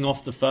fighting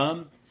off the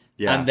firm.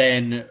 Yeah. And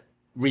then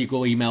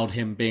Regal emailed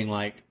him being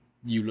like,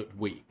 you looked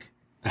weak.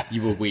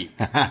 You were weak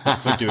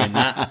for doing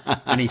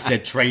that. And he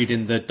said trade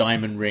in the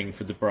diamond ring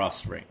for the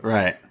brass ring.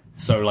 Right.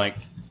 So like,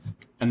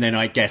 and then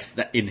I guess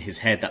that in his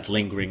head that's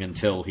lingering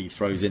until he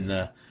throws in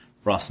the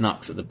brass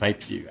knucks at the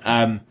pay-per-view.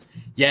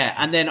 Yeah,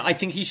 and then I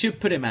think he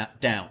should put him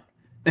down.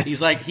 He's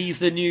like, he's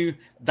the new...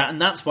 and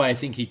that's why I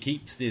think he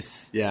keeps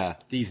these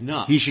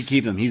nuts. He should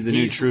keep them. He's the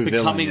new true villain.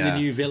 He's becoming the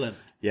new villain.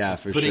 Yeah, he's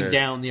for putting sure.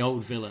 down the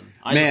old villain.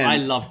 I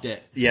loved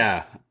it.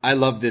 Yeah, I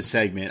love this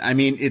segment. I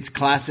mean, it's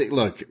classic.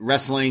 Look,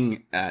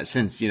 wrestling,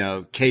 since,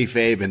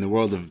 kayfabe and the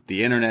world of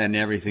the internet and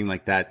everything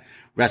like that,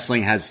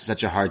 wrestling has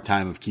such a hard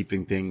time of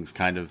keeping things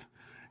kind of,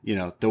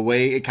 the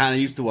way it kind of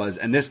used to was.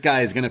 And this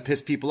guy is going to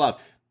piss people off.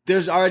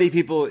 There's already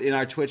people in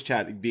our Twitch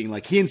chat being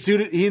like, he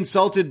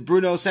insulted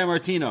Bruno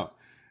Sammartino.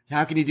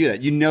 How can you do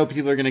that?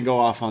 People are going to go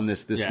off on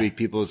this week.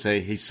 People will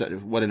say,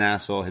 what an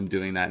asshole, him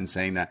doing that and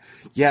saying that.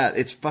 Yeah,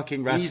 it's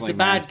fucking wrestling. He's the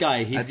bad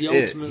guy. He's the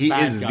ultimate bad guy.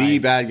 He is the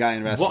bad guy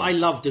in wrestling. What I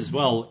loved as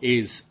well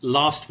is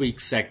last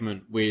week's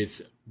segment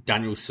with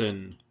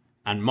Danielson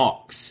and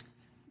Mox.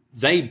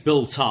 They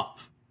built up,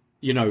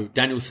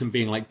 Danielson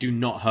being like, do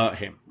not hurt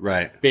him.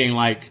 Right. Being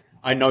like,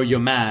 I know you're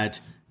mad,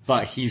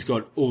 but he's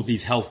got all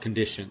these health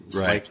conditions.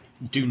 Right.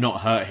 Like, do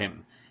not hurt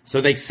him. So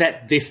they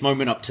set this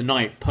moment up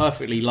tonight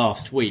perfectly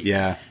last week.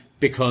 Yeah.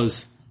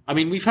 Because, I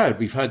mean, we've heard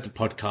the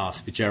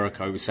podcast with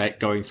Jericho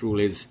going through all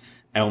his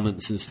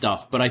ailments and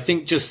stuff. But I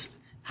think just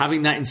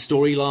having that in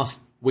story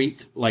last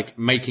week, like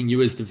making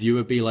you as the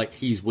viewer be like,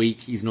 he's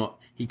weak,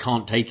 he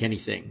can't take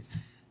anything.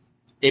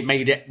 It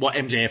made it, what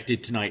MJF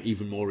did tonight,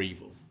 even more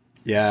evil.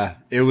 Yeah,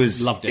 it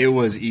was. Loved it. It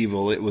was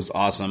evil. It was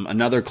awesome.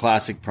 Another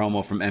classic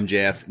promo from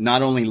MJF,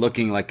 not only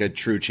looking like a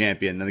true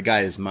champion, the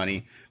guy has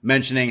money,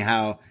 mentioning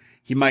how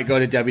he might go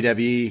to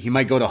WWE, he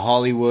might go to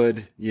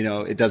Hollywood.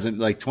 It doesn't,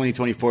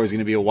 2024 is going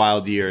to be a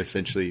wild year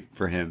essentially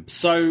for him.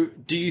 So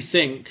do you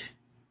think,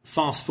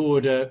 fast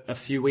forward a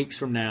few weeks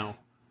from now,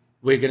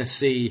 we're going to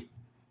see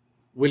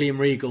William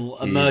Regal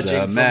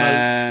emerging from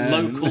a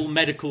local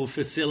medical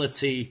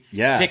facility,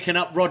 picking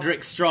up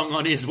Roderick Strong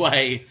on his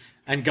way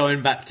and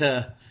going back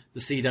to the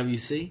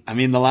CWC? I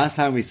mean, the last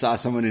time we saw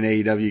someone in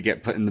AEW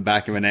get put in the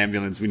back of an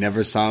ambulance, we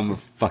never saw him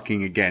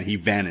fucking again. He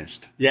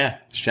vanished. Yeah.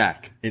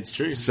 Shaq. It's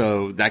true.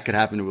 So that could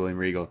happen to William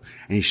Regal.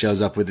 And he shows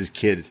up with his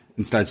kid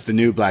and starts the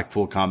new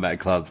Blackpool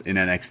Combat Club in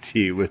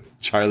NXT with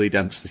Charlie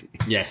Dempsey.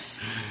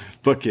 Yes.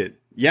 Book it.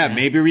 Yeah,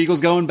 maybe Regal's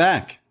going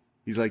back.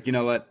 He's like, you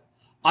know what?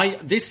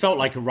 This felt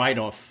like a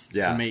write-off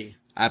for me.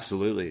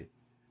 Absolutely.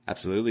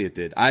 Absolutely, it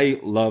did.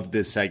 I love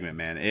this segment,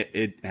 man.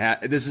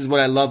 This is what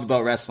I love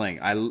about wrestling.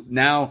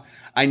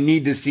 I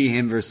need to see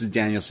him versus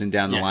Danielson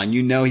down the line.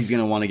 He's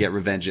going to want to get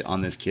revenge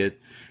on this kid.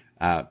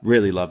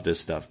 Really love this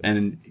stuff,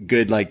 and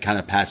good kind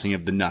of passing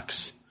of the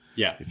knucks,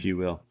 if you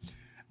will.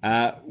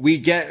 We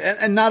get,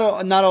 and not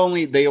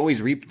only they don't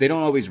always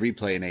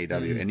replay in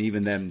AEW, and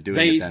even them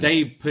doing it.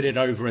 They put it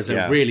over as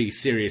a really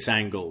serious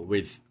angle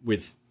with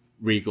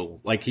Regal.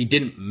 Like, he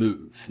didn't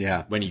move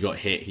when he got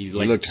hit. He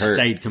looked hurt.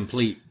 Stayed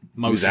complete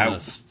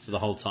motionless for the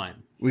whole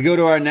time. We go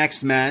to our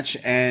next match,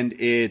 and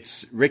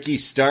it's Ricky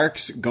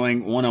Starks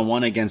going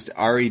one-on-one against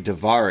Ari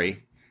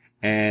Daivari.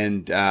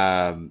 And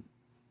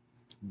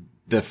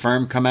the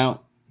Firm come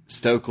out,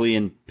 Stokely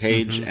and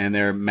Page, and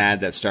they're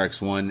mad that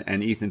Starks won.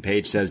 And Ethan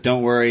Page says,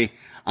 don't worry,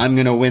 I'm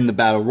going to win the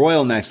Battle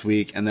Royal next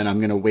week, and then I'm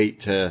going to wait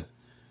to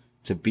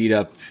beat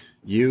up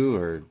you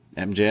or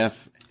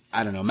MJF.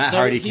 I don't know. Matt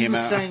Hardy came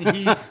out.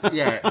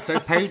 So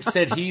Page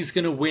said he's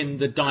going to win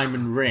the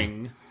Diamond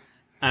Ring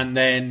and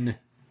then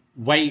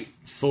wait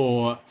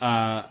for...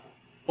 he'll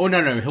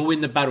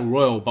win the Battle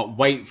Royal, but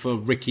wait for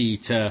Ricky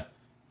to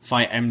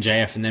fight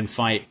MJF and then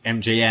fight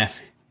MJF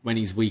when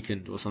he's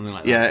weakened or something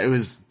like that. Yeah, it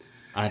was...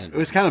 I don't know. It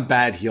was kind of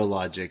bad heel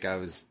logic.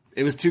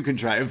 It was too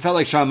contrived. It felt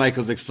like Shawn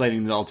Michaels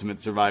explaining the Ultimate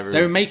Survivor.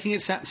 They were making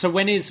it sound... So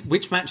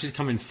which match is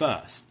coming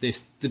first?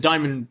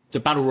 The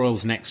Battle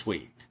Royal's next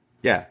week.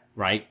 Yeah.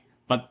 Right?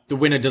 But the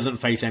winner doesn't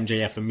face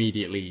MJF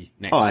immediately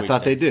next week. Oh, I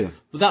thought they do.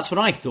 Well, that's what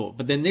I thought.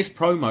 But then this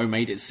promo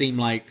made it seem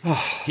like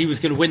he was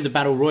going to win the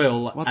Battle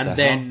Royal and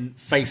then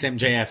face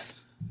MJF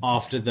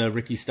after the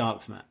Ricky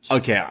Starks match.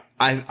 Okay,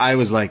 I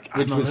was like,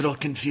 I'm a little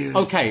confused.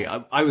 Okay,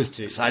 I was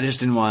too. So I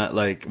just didn't want,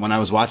 like, when I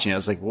was watching it, I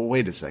was like, well,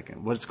 wait a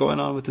second. What's going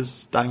on with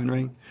this diamond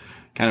ring?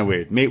 Kind of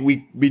weird.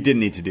 We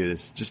didn't need to do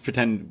this. Just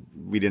pretend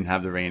we didn't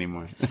have the ring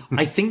anymore.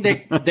 I think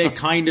they're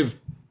kind of...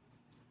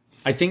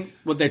 I think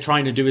what they're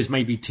trying to do is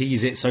maybe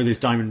tease it so this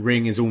diamond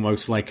ring is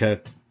almost like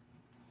a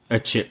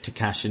chip to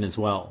cash in as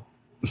well.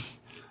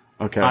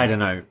 Okay. I don't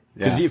know.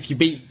 Because if you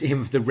beat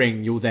him for the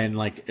ring, you'll then,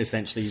 like,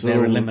 essentially,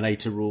 their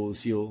eliminator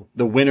rules,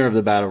 the winner of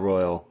the Battle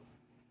Royal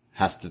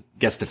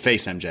gets to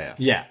face MJF.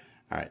 Yeah.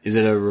 All right. Is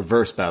it a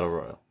reverse Battle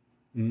Royal?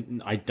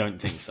 I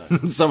don't think so.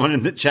 Someone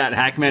in the chat,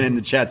 Hackman in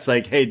the chat's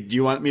like, hey, do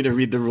you want me to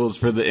read the rules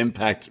for the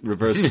Impact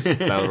reverse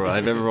Battle Royal?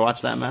 Have you ever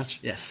watched that match?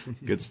 Yes.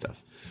 Good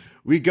stuff.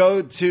 We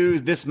go to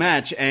this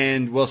match,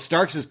 and, well,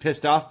 Starks is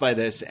pissed off by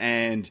this,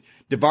 and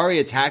Daivari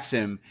attacks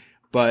him,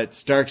 but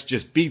Starks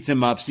just beats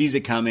him up, sees it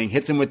coming,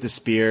 hits him with the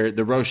spear.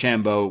 The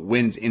Rochambeau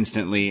wins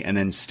instantly, and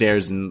then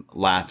stares and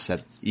laughs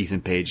at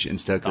Ethan Page and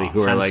Stokely,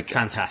 who are like...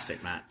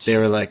 Fantastic match. They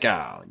were like,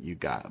 oh, you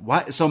got it.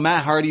 What? So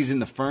Matt Hardy's in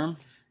the Firm?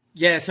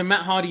 Yeah, so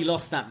Matt Hardy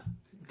lost that...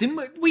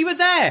 We were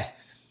there!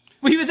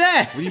 We were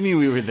there! What do you mean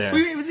we were there?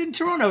 It was in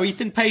Toronto.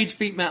 Ethan Page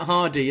beat Matt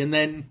Hardy, and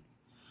then...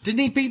 Didn't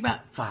he beat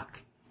Matt... Fuck.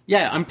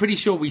 Yeah, I'm pretty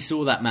sure we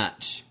saw that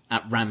match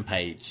at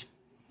Rampage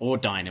or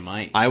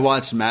Dynamite. I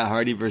watched Matt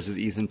Hardy versus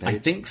Ethan Page. I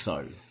think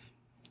so.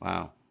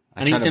 Wow.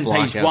 And Ethan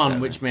Page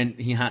won, which meant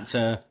he had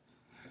to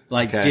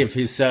give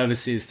his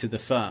services to the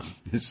Firm.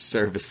 His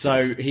services.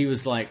 So he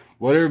was like...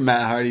 What are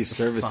Matt Hardy's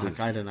services? Fuck,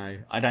 I don't know.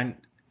 I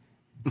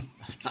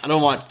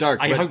don't watch Dark.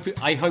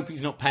 I hope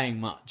he's not paying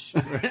much.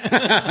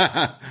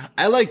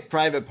 I like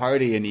Private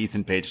Party and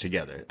Ethan Page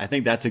together. I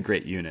think that's a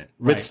great unit.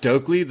 Right. With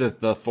Stokely,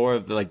 the four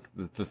of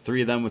the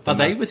three of them with. Are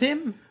they with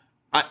him?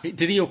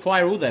 Did he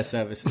acquire all their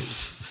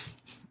services?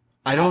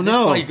 I don't know.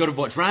 That's why you got to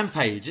watch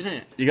Rampage, isn't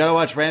it? You got to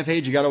watch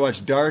Rampage. You got to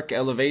watch Dark,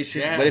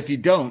 Elevation. Yeah. But if you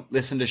don't,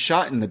 listen to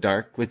Shot in the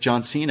Dark with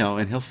John Cena,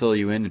 and he'll fill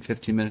you in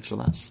 15 minutes or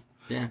less.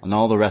 Yeah. On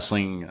all the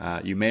wrestling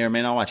you may or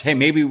may not watch. Hey,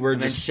 maybe we're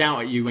and just... then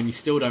shout at you when you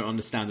still don't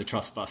understand the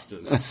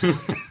Trustbusters.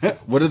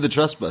 What are the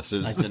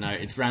Trustbusters? I don't know.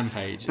 It's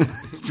Rampage.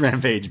 It's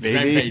Rampage, baby.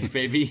 Rampage,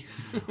 baby.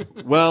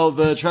 Well,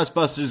 the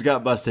Trustbusters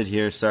got busted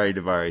here. Sorry,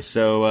 Daivari.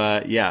 So,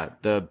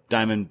 the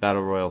Diamond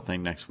Battle Royal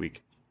thing next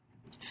week.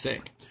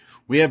 Sick.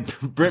 We have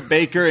Britt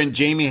Baker and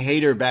Jamie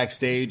Hayter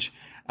backstage.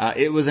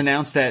 It was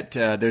announced that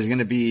there's going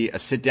to be a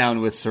sit-down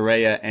with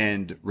Saraya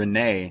and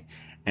Renee.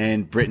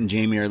 And Britt and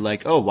Jamie are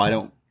like, oh,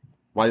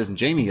 why doesn't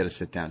Jamie get a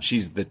sit-down?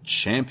 She's the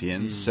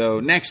champion. So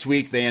next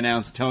week, they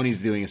announced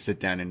Tony's doing a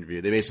sit-down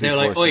interview. They're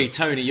like, oi,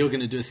 Tony, you're going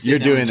to do a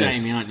sit-down with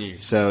Jamie, aren't you?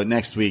 So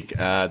next week,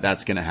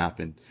 that's going to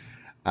happen.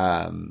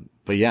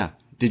 But yeah,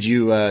 did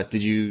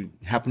you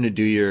happen to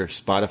do your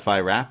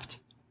Spotify Wrapped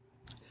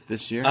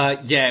this year?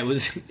 Yeah,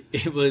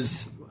 it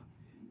was,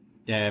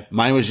 yeah.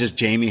 Mine was just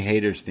Jamie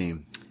Hayter's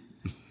theme.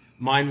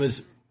 Mine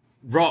was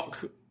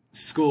rock,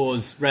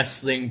 scores,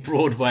 wrestling,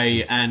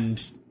 Broadway,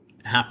 and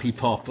happy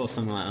pop or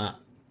something like that.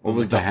 What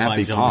was the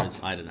happy pop?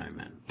 I don't know,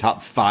 man.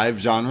 Top 5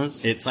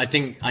 genres? I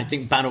think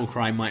Battle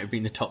Cry might have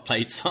been the top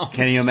played song.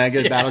 Kenny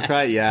Omega's Battle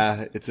Cry?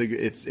 Yeah,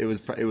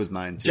 it was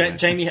mine too.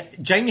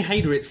 Jamie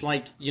Hayter, it's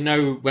like,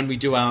 when we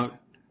do our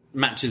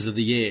matches of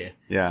the year.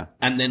 Yeah.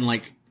 And then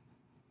like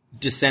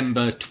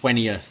December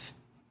 20th,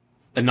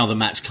 another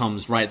match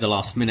comes right at the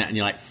last minute and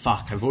you're like,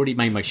 fuck, I've already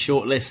made my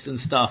short list and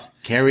stuff.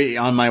 Carry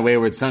On My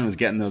Wayward Son was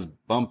getting those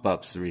bump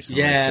ups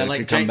recently. Yeah, so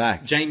like it could come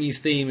back. Jamie's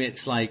theme,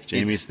 it's like,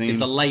 Jamie's theme.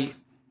 It's a late,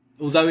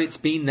 although it's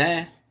been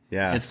there.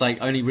 Yeah. It's like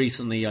only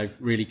recently I've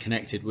really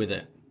connected with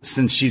it.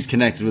 Since she's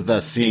connected with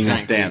us, seeing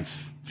us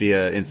dance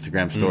via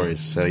Instagram stories.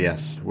 So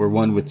yes, we're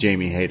one with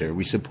Jamie Hayter.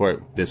 We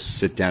support this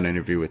sit-down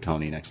interview with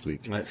Tony next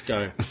week. Let's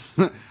go.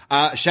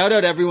 Shout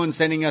out everyone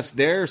sending us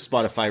their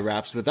Spotify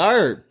Wraps with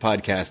our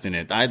podcast in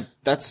it.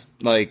 That's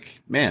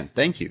like, man,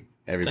 thank you.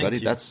 everybody.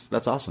 Thank you.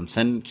 That's awesome.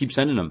 Keep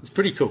sending them. It's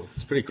pretty cool.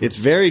 It's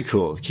very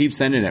cool. Keep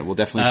sending it. We'll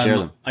definitely share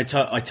them. I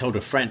told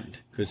a friend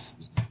because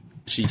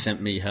she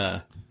sent me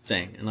her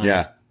thing, and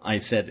I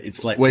said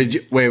it's like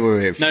wait.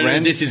 No,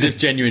 Friend? this is a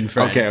genuine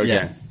friend. Okay.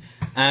 Yeah.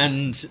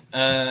 And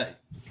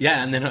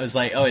and then I was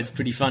like, oh, it's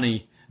pretty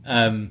funny.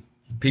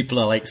 People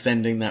are like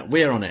sending that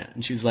we're on it,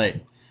 and she was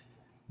like,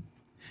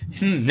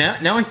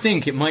 now I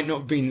think it might not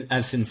have been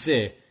as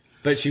sincere,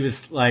 but she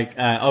was like,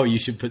 oh, you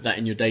should put that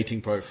in your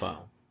dating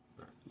profile.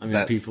 I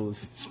mean,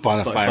 people's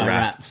Spotify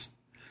Wrapped.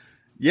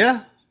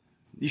 Yeah,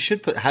 you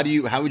should put.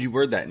 How would you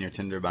word that in your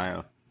Tinder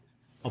bio?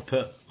 I'll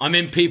put, I'm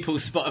in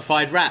people's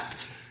Spotify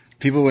Wrapped.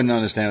 People wouldn't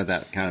understand what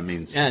that kind of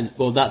means. Yeah,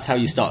 well, that's how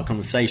you start a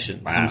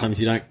conversation. Wow. Sometimes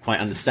you don't quite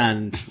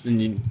understand,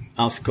 and you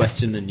ask a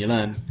question and you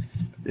learn.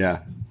 Yeah.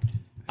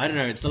 I don't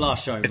know. It's the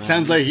last show. It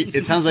sounds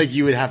like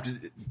you would have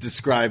to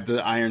describe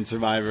the Iron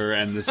Survivor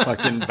and this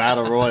fucking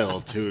battle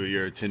royal to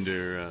your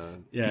Tinder.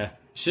 Yeah.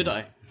 Should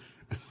I?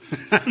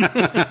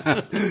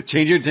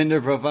 Change your Tinder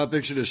profile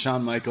picture to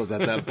Shawn Michaels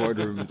at that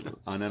boardroom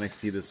on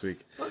NXT this week.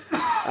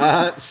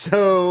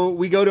 So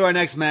we go to our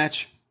next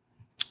match.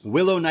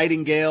 Willow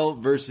Nightingale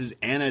versus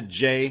Anna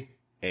J.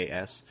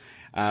 A.S.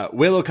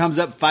 Willow comes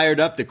up, fired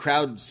up. The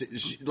crowd,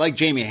 like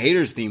Jamie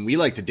Hayter's theme, we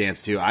like to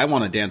dance to. I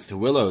want to dance to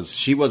Willow's.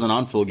 She wasn't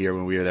on Full Gear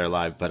when we were there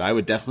live, but I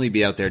would definitely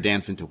be out there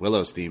dancing to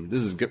Willow's theme.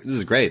 This is good. This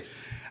is great.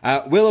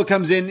 Willow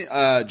comes in,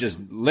 just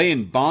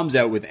laying bombs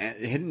out with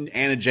hitting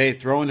Anna J,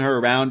 throwing her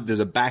around. There's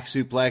a back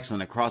suplex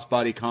and a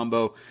crossbody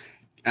combo.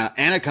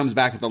 Anna comes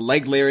back with a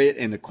leg lariat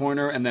in the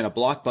corner and then a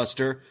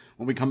blockbuster.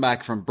 When we come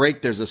back from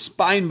break, there's a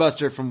spine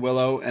buster from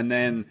Willow, and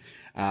then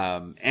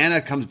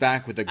Anna comes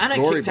back with a Anna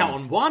gory kicked bomb. out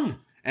on one.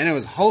 And it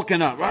was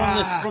hulking up.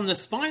 From the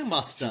spine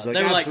buster. Like,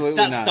 they were like,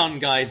 that's not done,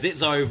 guys.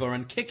 It's over.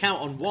 And kick out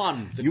on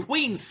one. The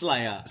Queen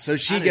Slayer. So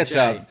she Anna gets J.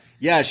 up.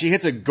 Yeah, she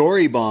hits a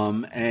gory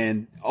bomb,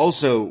 and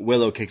also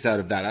Willow kicks out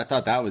of that. I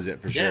thought that was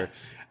it for sure.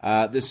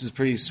 This is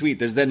pretty sweet.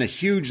 There's then a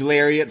huge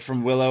lariat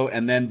from Willow,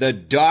 and then the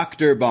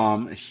Doctor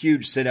Bomb, a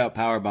huge sit-out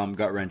power bomb,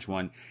 gut wrench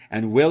one.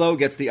 And Willow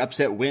gets the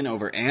upset win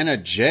over Anna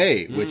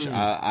J, which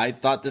I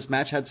thought this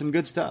match had some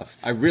good stuff.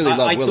 I really love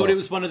Willow. I thought it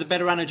was one of the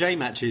better Anna J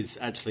matches,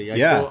 actually.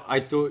 I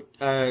thought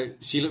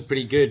she looked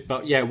pretty good.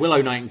 But yeah,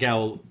 Willow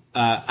Nightingale,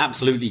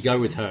 absolutely go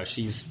with her.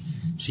 She's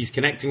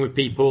connecting with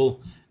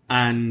people,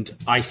 and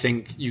I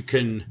think you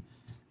can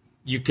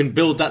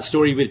build that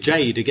story with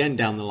Jade again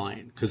down the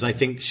line, because I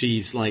think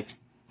she's like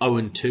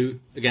 0-2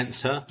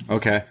 against her.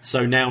 Okay.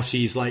 So now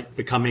she's like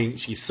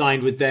she's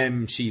signed with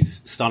them.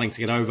 She's starting to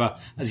get over.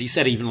 As you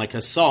said, even like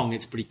her song,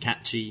 it's pretty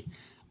catchy.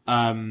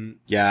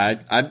 Yeah,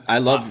 I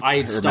love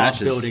I'd her start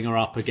matches. building her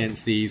up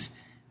against these,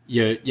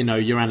 your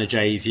Anna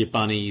Jays, your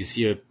Bunnies,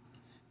 your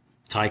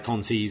Ty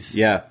Contis.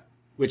 Yeah.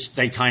 Which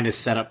they kind of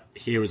set up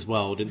here as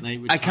well, didn't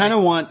they? I kind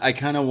of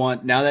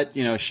want, now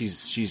that,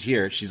 she's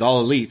here, she's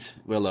all elite,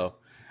 Willow.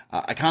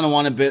 I kind of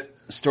want a bit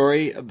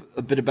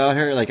about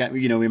her. Like,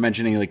 we were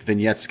mentioning like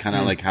vignettes, kind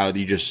of like how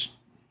you just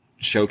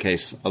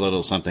showcase a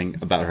little something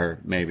about her,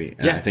 maybe.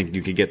 And I think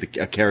you could get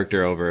a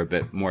character over a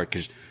bit more,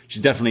 because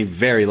she's definitely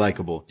very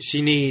likable.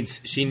 She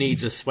needs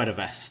a sweater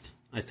vest,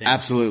 I think.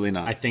 Absolutely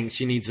not. I think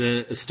she needs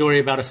a story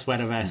about a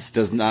sweater vest.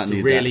 Does not to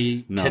need really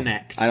that. No,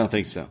 connect. I don't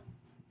think so.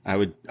 I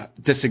would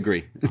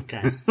disagree.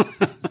 Okay.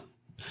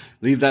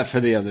 Leave that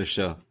for the other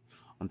show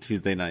on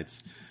Tuesday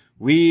nights.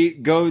 We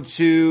go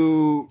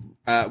to,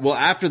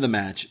 after the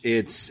match,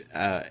 it's,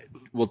 I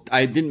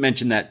didn't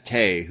mention that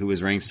Tay, who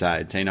was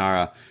ringside,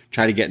 Taynara,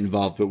 tried to get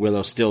involved, but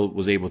Willow still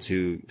was able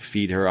to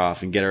feed her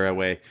off and get her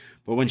away.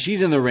 But when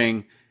she's in the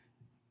ring,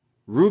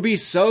 Ruby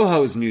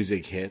Soho's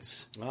music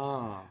hits.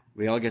 Oh.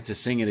 We all get to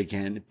sing it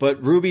again.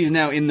 But Ruby's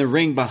now in the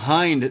ring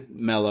behind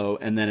Mello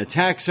and then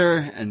attacks her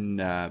and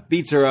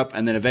beats her up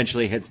and then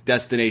eventually hits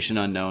Destination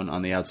Unknown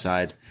on the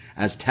outside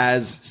as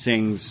Taz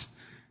sings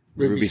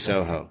Ruby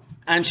Soho.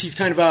 And she's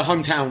kind of a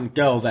hometown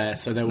girl there,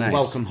 so there were Nice.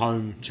 welcome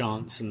home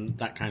chants and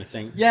that kind of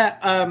thing.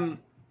 Yeah,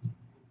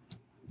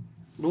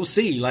 we'll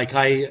see.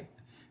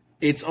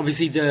 It's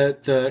obviously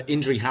the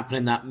injury happened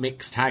in that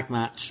mixed tag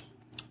match.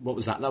 What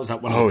was that? That was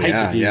at one of the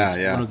pay-per-views,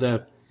 yeah. one of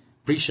the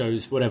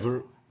pre-shows,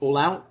 whatever, All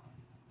Out.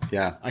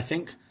 Yeah. I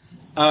think.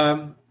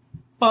 But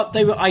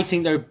I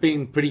think they were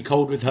being pretty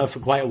cold with her for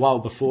quite a while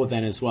before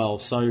then as well.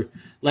 So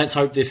let's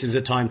hope this is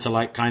a time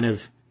to kind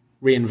of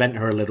reinvent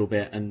her a little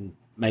bit and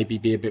maybe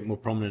be a bit more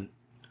prominent.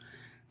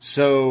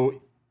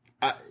 So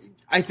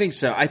I think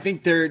so. I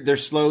think they're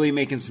slowly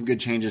making some good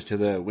changes to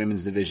the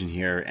women's division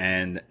here.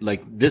 And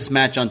this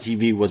match on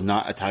TV was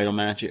not a title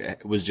match.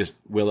 It was just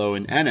Willow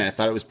and Anna. I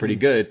thought it was pretty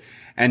good.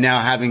 And now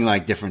having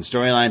different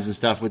storylines and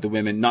stuff with the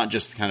women, not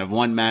just kind of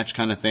one match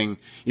kind of thing,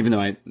 even though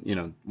I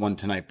won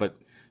tonight, but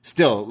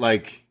still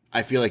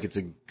I feel like it's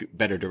a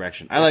better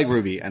direction. I like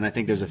Ruby, and I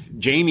think there's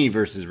Jamie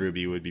versus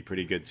Ruby would be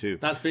pretty good too.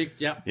 That's big.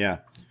 Yeah. Yeah.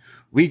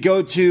 We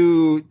go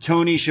to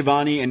Tony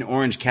Schiavone and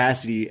Orange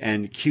Cassidy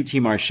and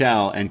QT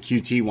Marshall, and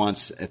QT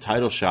wants a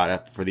title shot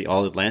up for the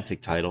All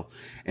Atlantic title.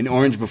 And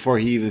Orange, before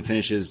he even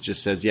finishes,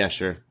 just says, yeah,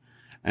 sure.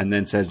 and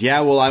then says, yeah,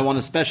 well, I want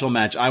a special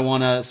match. I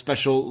want a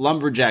special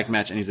lumberjack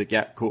match. And he's like,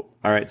 yeah, cool.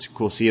 All right,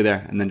 cool. See you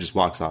there. And then just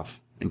walks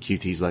off. And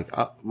QT's like,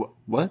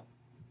 what?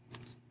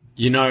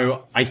 You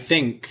know, I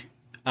think,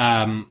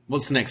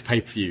 what's the next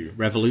pay-per-view?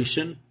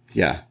 Revolution?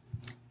 Yeah.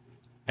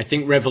 I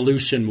think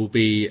Revolution will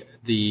be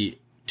the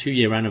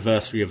 2-year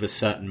anniversary of a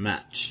certain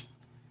match.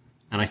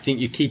 And I think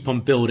you keep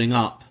on building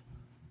up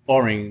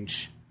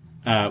Orange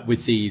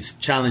with these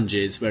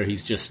challenges where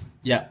he's just,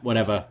 yeah,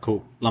 whatever,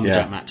 cool,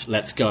 lumberjack match,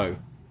 let's go.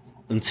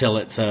 Until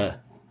it's a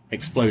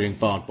exploding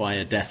barbed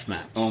wire death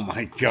match. Oh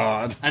my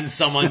God. And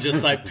someone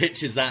just like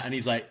pitches that and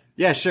he's like,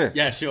 yeah, sure.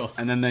 yeah, sure.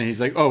 And then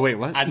he's like, oh, wait,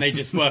 what? And they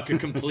just work a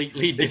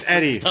completely different it's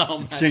Eddie. style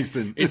match. It's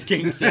Kingston. It's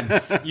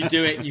Kingston. You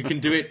do it, you can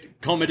do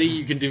it comedy,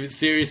 you can do it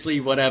seriously,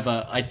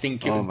 whatever. I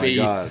think it would be...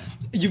 God.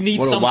 You need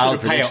What a some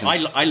wild sort of payoff.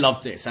 prediction. I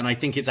love this, and I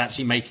think it's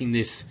actually making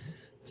this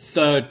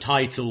third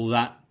title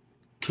that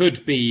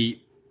could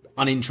be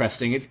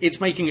uninteresting.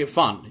 It's making it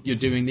fun. You're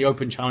doing the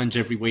open challenge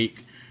every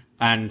week,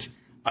 and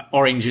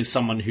Orange is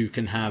someone who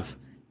can have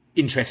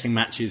interesting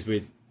matches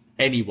with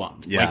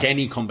anyone, like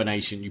any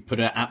combination. You put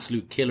an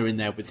absolute killer in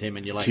there with him,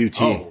 and you're like,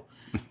 QT. oh,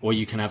 or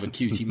you can have a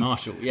QT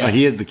Marshall. Yeah,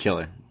 he is the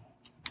killer.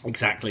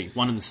 exactly,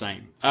 one and the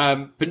same.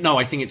 But no,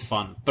 I think it's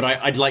fun. But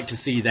I'd like to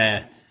see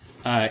there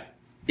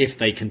if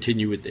they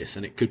continue with this,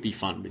 and it could be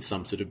fun with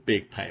some sort of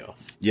big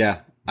payoff. Yeah,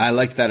 I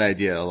like that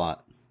idea a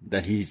lot.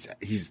 That he's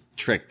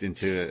tricked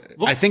into.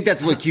 I think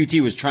that's what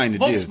QT was trying to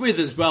do. What's with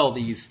as well,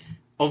 these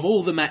of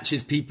all the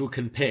matches people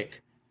can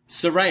pick,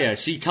 Saraya,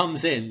 she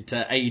comes in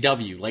to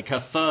AEW, like her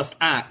first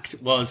act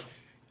was,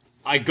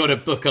 I gotta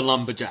book a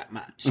lumberjack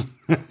match.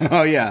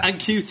 Oh yeah. And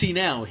QT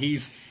now,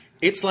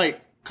 it's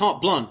like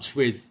carte blanche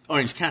with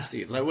Orange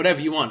Cassidy. It's like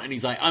whatever you want, and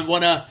he's like, I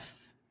want a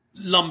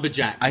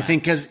lumberjack match.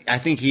 I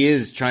think he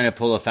is trying to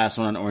pull a fast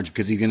one on Orange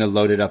because he's going to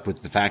load it up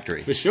with the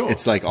factory. For sure.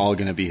 It's like all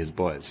going to be his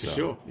boys. For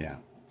sure. Yeah.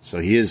 So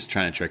he is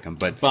trying to trick him,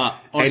 but Orange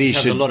Eddie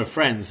has should, a lot of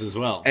friends as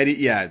well. Eddie,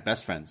 yeah,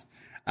 best friends.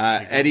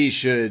 Exactly. Eddie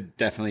should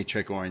definitely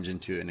trick Orange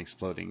into an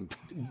exploding.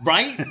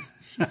 Right?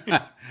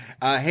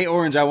 Hey,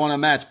 Orange, I want a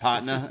match,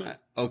 partner.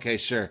 Okay,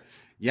 sure.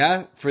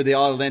 Yeah, for the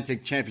All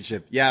Atlantic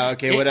Championship. Yeah,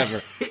 okay, whatever.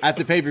 At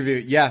the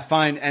pay-per-view. Yeah,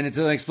 fine. And it's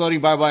an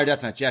exploding barbed wire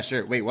death match. Yeah,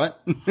 sure. Wait, what?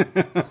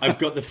 I've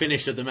got the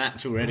finish of the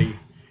match already.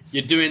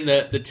 You're doing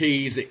the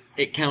tease,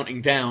 it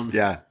counting down.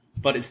 Yeah.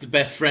 But it's the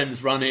best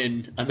friends run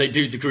in and they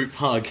do the group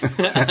hug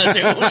as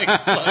it all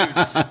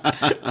explodes.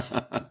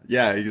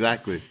 Yeah,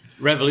 exactly.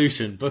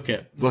 Revolution, book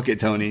it. Book it,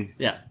 Tony.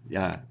 Yeah.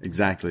 Yeah,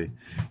 exactly.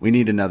 We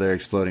need another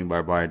exploding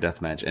barbed wire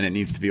death match, and it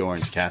needs to be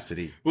Orange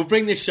Cassidy. We'll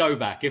bring this show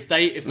back. If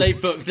they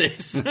book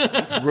this.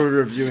 We're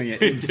reviewing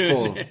it in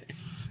full. It.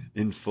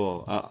 In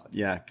full.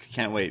 Yeah,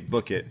 can't wait.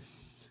 Book it.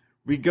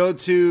 We go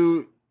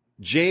to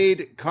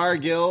Jade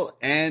Cargill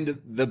and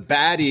the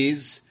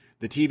baddies,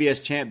 the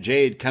TBS champ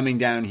Jade, coming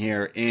down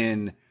here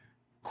in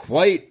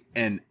quite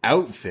an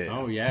outfit.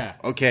 Oh, yeah.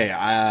 Okay,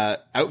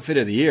 outfit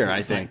of the year,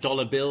 I think. Like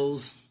dollar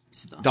bills.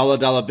 Stuff.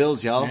 Dollar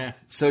bills, y'all. Yeah.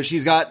 So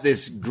she's got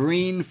this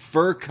green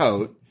fur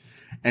coat,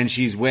 and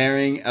she's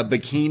wearing a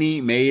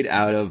bikini made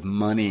out of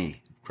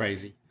money.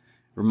 Crazy.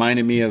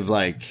 Reminded me of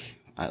like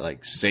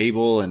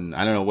Sable, and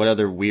I don't know what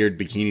other weird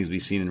bikinis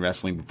we've seen in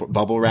wrestling before.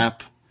 Bubble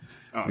wrap.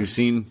 Oh. We've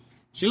seen.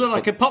 She looked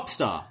like a pop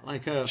star.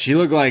 She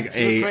looked like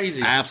she looked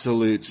crazy.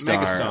 Absolute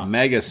star,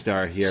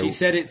 megastar here. She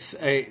said it's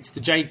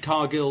the Jade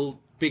Cargill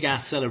big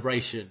ass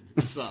celebration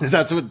as well.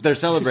 That's what they're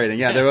celebrating.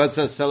 Yeah, there was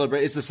a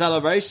celebration. It's a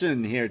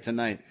celebration here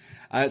tonight.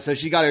 So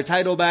she got her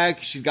title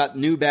back. She's got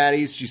new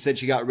baddies. She said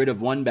she got rid of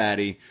one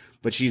baddie,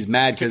 but she's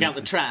mad because took out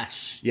the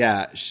trash.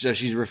 Yeah, so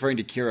she's referring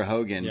to Kira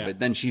Hogan, yeah. But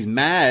then she's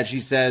mad. She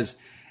says,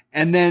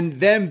 and then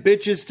them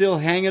bitches still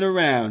hanging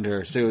around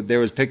her. So there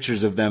was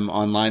pictures of them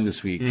online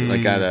this week,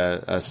 like at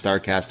a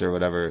Starcast or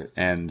whatever,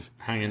 and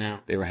hanging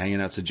out. They were hanging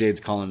out. So Jade's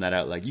calling that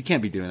out, like, you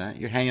can't be doing that.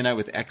 You're hanging out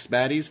with ex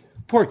baddies.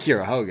 Poor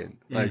Kira Hogan.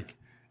 Like,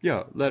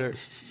 yo, let her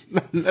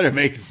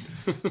make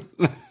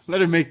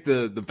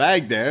the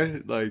bag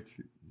there. Like,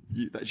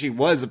 she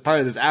was a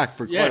part of this act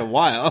for quite a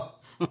while.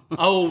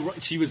 Oh,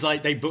 she was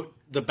like, they booked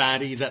the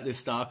baddies at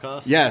this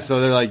Starcast. Yeah, so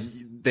they're like,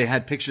 they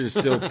had pictures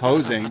still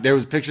posing. There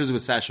was pictures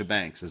with Sasha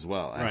Banks as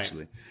well,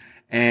 actually. Right.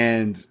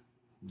 And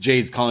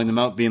Jade's calling them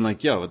out, being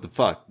like, yo, what the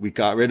fuck? We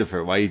got rid of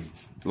her. Why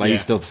are you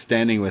still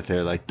standing with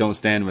her? Like, don't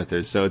stand with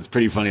her. So it's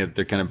pretty funny that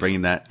they're kind of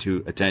bringing that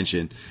to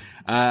attention.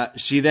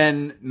 She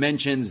then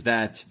mentions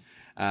that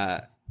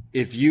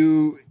if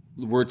you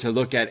were to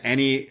look at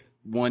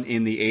anyone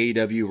in the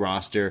AEW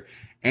roster,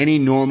 any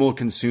normal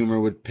consumer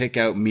would pick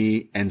out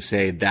me and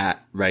say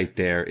that right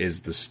there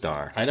is the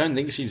star. I don't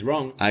think she's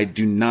wrong. I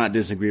do not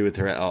disagree with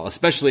her at all,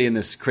 especially in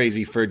this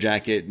crazy fur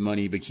jacket,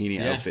 money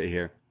bikini outfit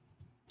here.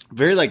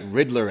 Very like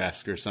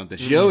Riddler-esque or something.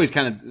 She always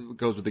kind of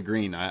goes with the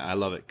green. I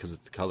love it because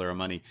it's the color of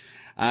money.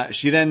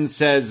 She then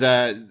says,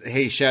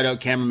 hey, shout out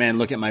cameraman,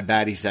 look at my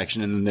baddie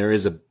section. And then there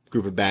is a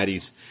group of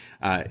baddies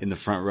in the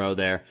front row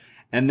there.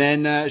 And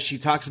then she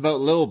talks about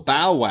Lil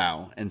Bow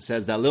Wow and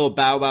says that Lil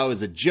Bow Wow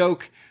is a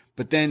joke.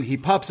 But then he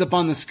pops up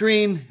on the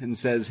screen and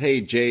says, hey,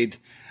 Jade,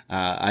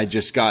 I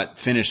just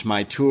finished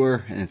my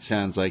tour, and it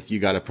sounds like you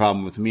got a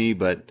problem with me,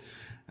 but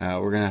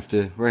we're gonna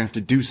have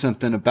to do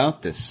something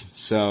about this.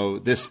 So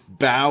this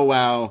Bow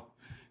Wow,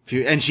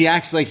 and she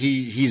acts like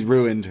he's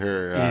ruined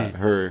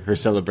her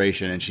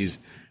celebration, and she's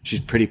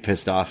pretty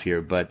pissed off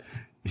here. But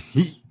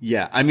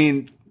yeah, I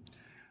mean,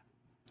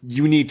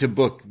 you need to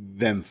book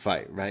them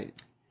fight, right?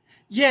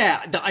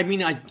 Yeah, I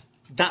mean,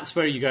 that's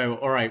where you go,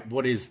 all right,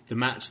 what is the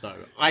match, though?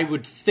 I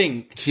would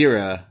think...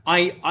 Kira.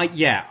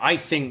 I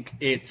think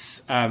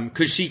it's...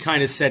 Because she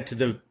kind of said to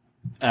the...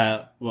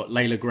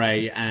 Layla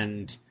Gray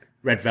and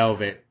Red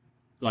Velvet,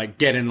 like,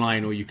 get in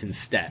line or you can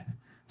step.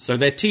 So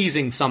they're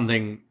teasing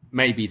something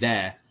maybe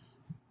there.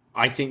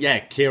 I think,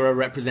 Kira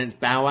represents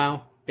Bow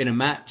Wow in a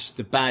match.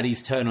 The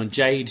baddies turn on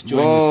Jade, join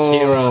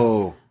with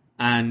Kira.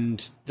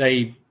 And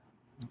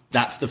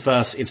that's the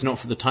first... It's not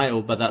for the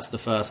title, but that's the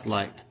first,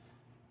 like,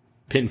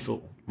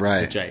 pinfall.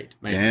 Right. For Jade.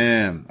 Maybe.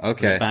 Damn.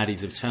 Okay. The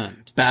baddies have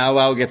turned. Bow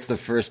Wow gets the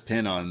first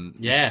pin on.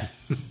 Yeah.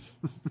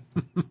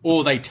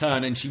 Or they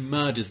turn and she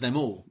murders them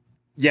all.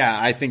 Yeah,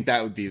 I think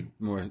that would be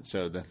more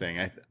so the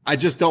thing. I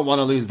just don't want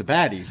to lose the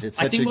baddies. It's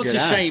such I think a what's good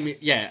a act. shame.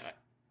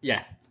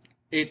 Yeah.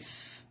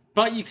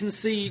 But you can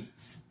see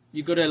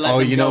you got to let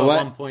them you go know at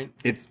what? one point.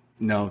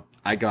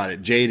 I got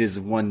it. Jade is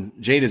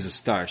a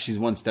star. She's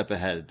one step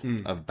ahead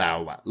of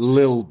Bow Wow.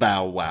 Lil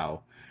Bow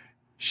Wow.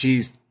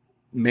 She's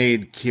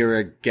made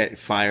Kira get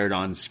fired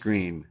on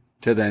screen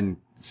to then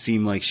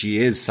seem like she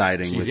is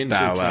siding with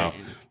Bow Wow.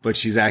 infiltrating. But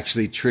she's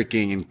actually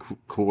tricking and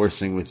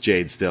coercing with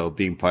Jade still,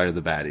 being part of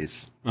the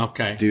baddies.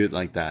 Okay. Do it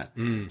like that.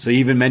 So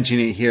even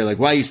mentioning it here, like,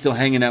 why are you still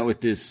hanging out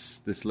with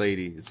this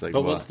lady? It's like,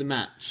 But what's the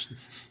match?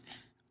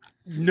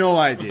 No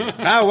idea.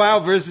 Bow Wow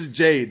versus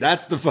Jade.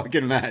 That's the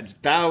fucking match.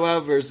 Bow Wow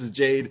versus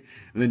Jade.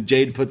 And then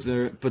Jade puts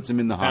him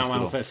in the Bow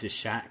hospital. Wow versus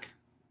Shaq.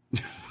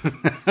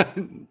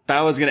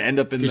 Bow Wow's going to end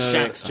up in the... Because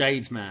Shaq's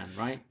Jade's man,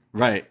 right?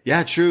 Right.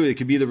 Yeah, true. It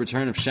could be the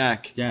return of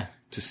Shaq. Yeah.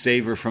 To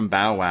save her from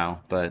Bow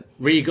Wow, but...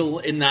 Regal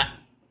in that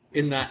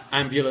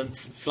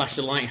ambulance, flash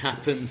of light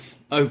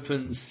happens,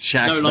 opens.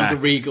 Shaq's no longer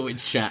back. Regal,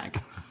 it's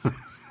Shaq.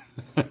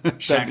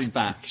 Shaq's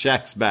back.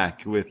 Shaq's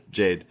back with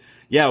Jade.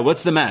 Yeah,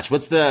 what's the match?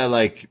 What's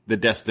the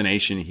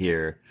destination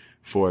here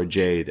for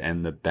Jade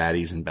and the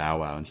baddies and Bow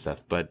Wow and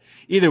stuff? But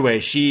either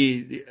way,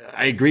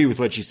 I agree with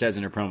what she says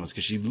in her promos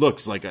because she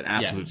looks like an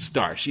absolute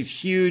star. She's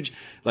huge,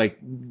 like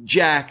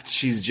jacked.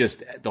 She's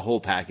just the whole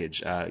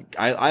package.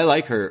 I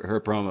like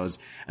her promos,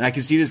 and I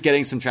can see this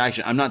getting some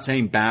traction. I'm not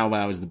saying Bow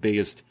Wow is the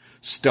biggest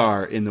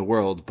star in the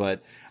world,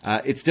 but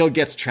it still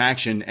gets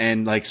traction.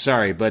 And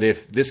but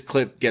if this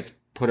clip gets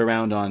put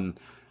around on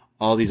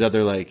all these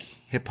other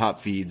hip hop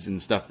feeds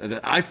and stuff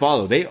that I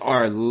follow, they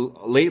are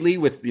lately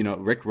with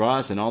Rick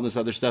Ross and all this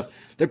other stuff.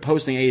 They're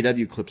posting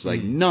AEW clips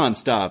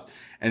nonstop.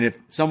 And if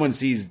someone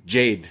sees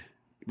Jade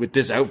with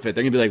this outfit,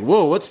 they're gonna be like,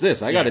 "Whoa, what's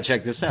this? I got to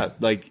check this out!"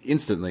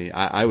 Instantly.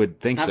 I would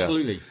think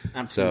Absolutely. so.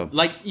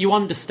 Absolutely. So, you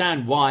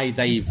understand why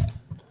they've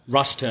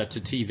rushed her to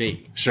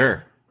TV.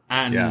 Sure.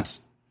 And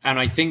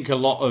I think a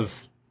lot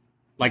of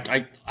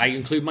I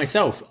include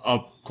myself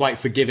are quite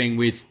forgiving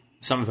with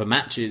some of her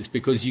matches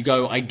because you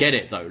go, I get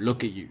it though.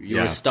 Look at you.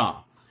 You're a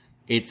star.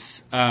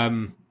 It's,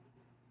 and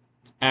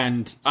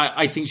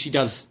I think she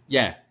does.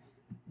 Yeah.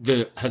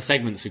 Her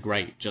segments are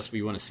great. Just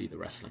we want to see the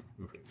wrestling.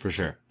 For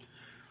sure.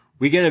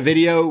 We get a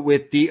video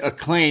with the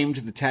Acclaimed,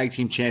 the tag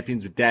team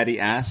champions with Daddy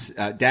Ass.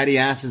 Daddy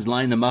Ass has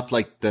lined them up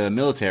like the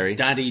military.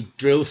 Daddy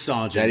Drill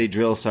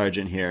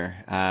Sergeant here.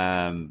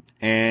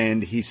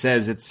 And he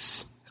says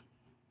it's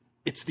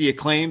the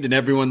Acclaimed and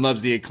everyone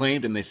loves the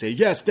Acclaimed. And they say,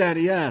 yes,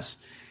 Daddy Ass.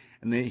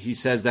 And he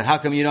says that, how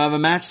come you don't have a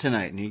match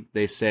tonight? And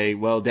they say,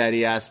 well,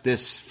 Daddy asked,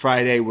 this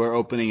Friday we're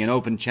opening an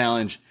open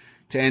challenge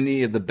to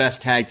any of the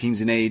best tag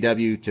teams in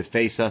AEW to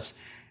face us.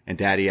 And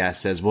Daddy Ass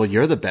says, well,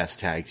 you're the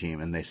best tag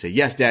team. And they say,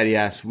 yes, Daddy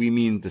Ass, we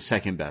mean the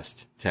second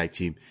best tag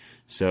team.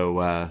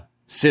 So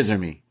scissor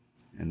me.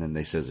 And then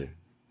they scissor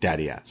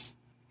Daddy Ass.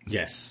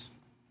 Yes.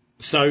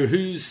 So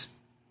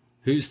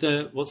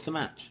what's the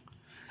match?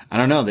 I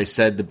don't know. They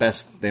said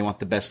they want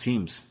the best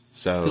teams.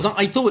 So, because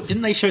I thought,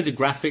 didn't they show the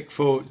graphic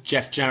for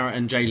Jeff Jarrett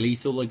and Jay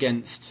Lethal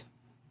against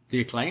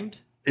the Acclaimed?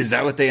 Is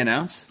that what they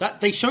announced?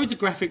 That they showed the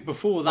graphic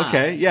before that.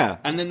 Okay, yeah.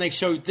 And then they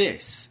showed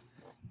this.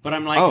 But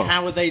I'm like,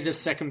 how are they the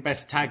second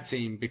best tag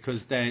team?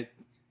 Because they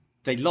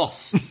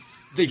lost.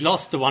 They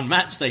lost the one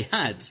match they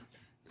had.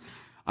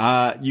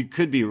 You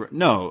could be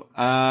no.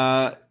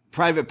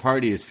 Private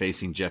Party is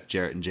facing Jeff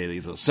Jarrett and Jay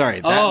Lethal.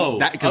 Sorry,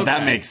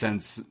 that makes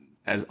sense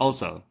as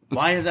also.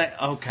 Why are they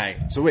okay?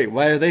 So wait,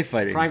 why are they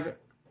fighting? Private.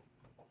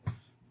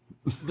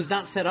 Was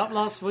that set up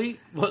last week?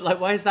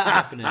 Why is that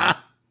happening?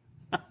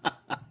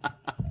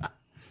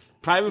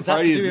 Private Is that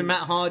Party to do with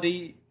Matt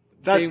Hardy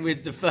being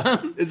with the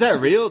firm? Is that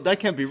real?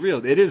 That can't be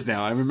real. It is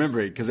now. I remember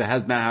it because it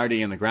has Matt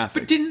Hardy in the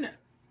graphic.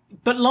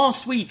 But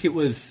last week it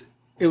was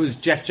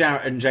Jeff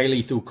Jarrett and Jay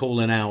Lethal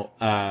calling out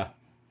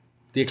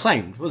the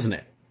Acclaimed, wasn't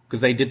it?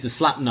 Because they did the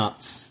slap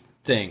nuts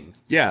thing.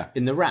 Yeah.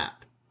 In the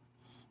rap.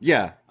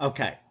 Yeah.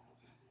 Okay.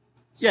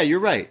 Yeah, you're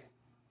right.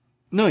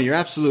 No, you're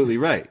absolutely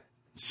right.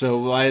 So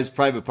why is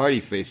Private Party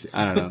facing?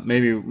 I don't know.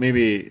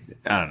 Maybe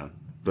I don't know.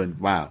 But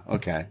wow,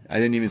 okay, I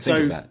didn't even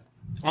think of that.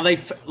 Are they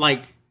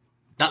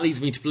that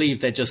leads me to believe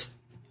they're just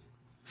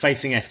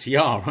facing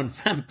FTR on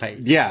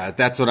Rampage? Yeah,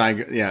 that's what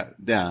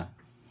yeah.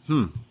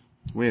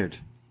 Weird.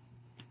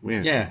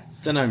 Yeah,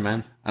 don't know,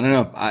 man. I don't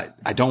know.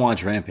 I don't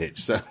watch Rampage,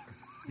 so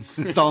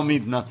this all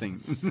means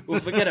nothing. We'll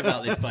forget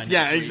about this by next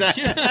Yeah, week.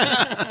 exactly.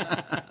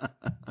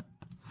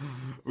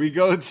 We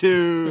go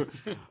to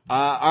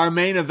our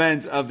main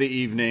event of the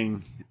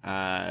evening,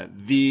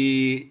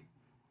 the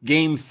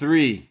Game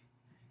 3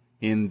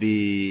 in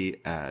the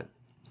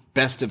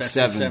Best of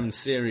Seven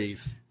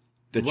series.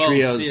 The World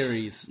trios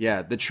Series.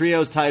 Yeah, the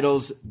trios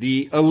titles,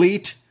 the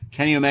Elite,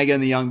 Kenny Omega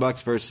and the Young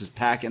Bucks versus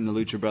Pac and the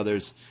Lucha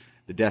Brothers,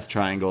 the Death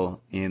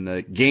Triangle in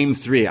the Game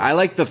 3. I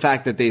like the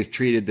fact that they've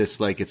treated this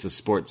like it's a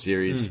sports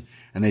series,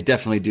 and they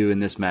definitely do in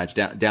this match,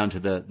 down to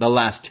the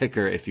last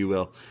ticker, if you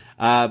will.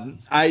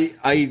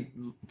 I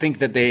think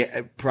that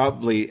they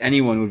probably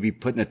anyone would be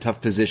put in a tough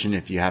position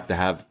if you have to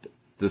have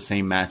the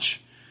same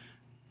match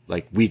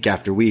like week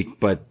after week,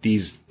 but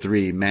these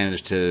three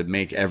managed to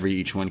make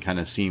each one kind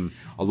of seem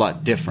a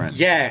lot different.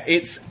 Yeah,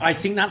 I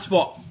think that's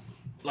what,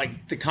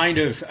 like, the kind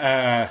of,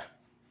 the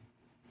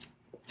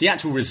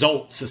actual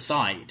results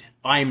aside,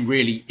 I'm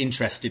really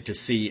interested to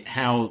see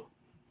how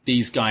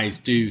these guys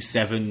do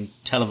 7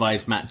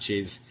 televised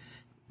matches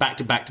back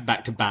to back to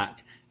back to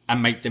back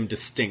and make them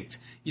distinct.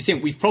 You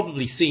think we've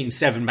probably seen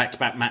 7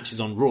 back-to-back matches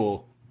on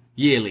Raw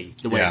yearly,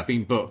 the way it's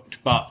been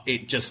booked, but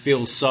it just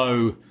feels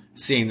so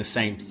seeing the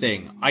same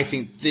thing. I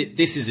think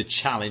this is a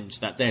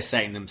challenge that they're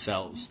setting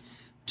themselves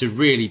to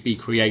really be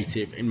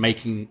creative in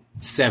making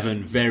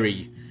 7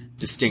 very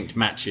distinct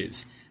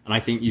matches. And I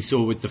think you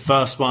saw with the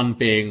first one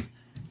being,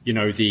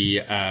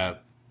 the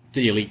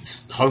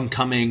Elite's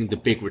homecoming, the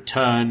big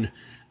return,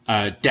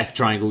 Death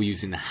Triangle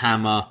using the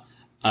hammer,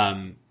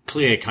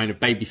 clear kind of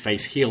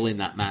babyface heel in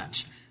that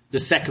match. The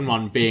second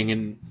one being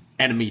in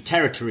enemy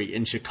territory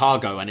in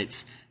Chicago, and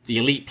it's the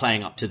Elite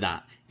playing up to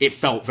that. It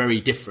felt very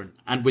different.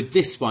 And with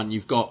this one,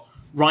 you've got,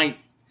 right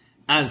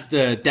as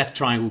the Death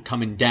Triangle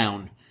coming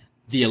down,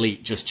 the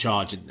Elite just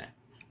charging there,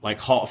 like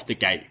hot off the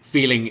gate,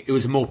 feeling it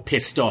was a more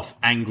pissed off,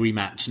 angry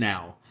match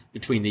now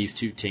between these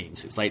two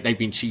teams. It's like they've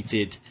been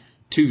cheated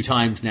 2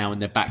 times now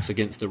and their backs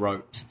against the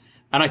ropes.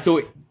 And I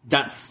thought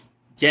that's,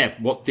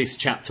 what this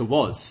chapter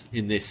was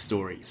in this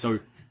story. So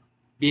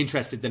be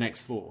interested the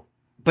next 4.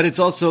 But it's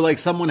also like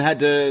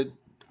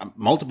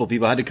multiple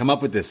people had to come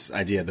up with this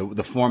idea,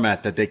 the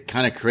format that they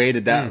kind of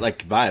created that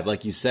like vibe.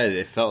 Like you said,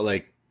 it felt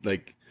like.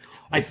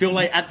 I feel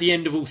like at the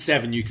end of all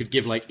 7, you could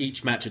give like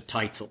each match a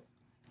title.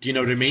 Do you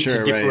know what I mean? Sure,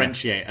 to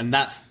differentiate. Right, yeah. And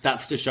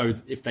that's to show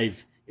if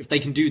they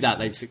can do that,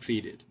 they've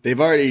succeeded. They've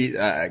already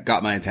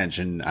got my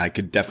attention. I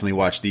could definitely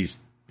watch these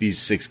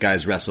 6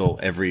 guys wrestle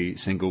every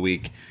single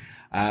week.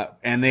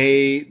 And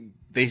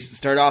they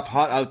start off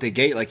hot out the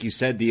gate. Like you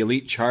said, the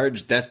Elite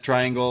charge Death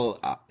Triangle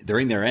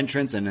during their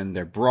entrance, and then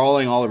they're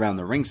brawling all around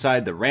the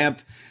ringside, the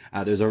ramp.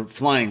 There's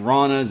flying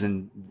Ranas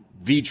and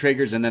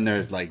V-triggers, and then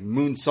there's like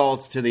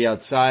moonsaults to the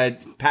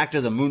outside. Pac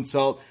does a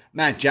moonsault.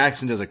 Matt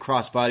Jackson does a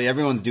crossbody.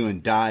 Everyone's doing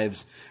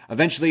dives.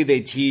 Eventually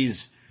they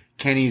tease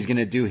Kenny's going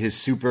to do his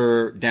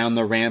super down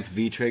the ramp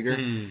V-trigger,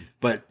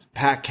 but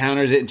Pac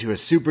counters it into a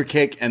super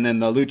kick, and then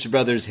the Lucha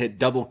Brothers hit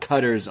double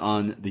cutters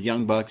on the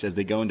Young Bucks as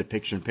they go into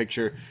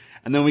picture-in-picture.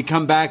 And then we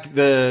come back,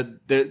 the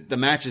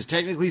match is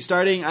technically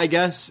starting, I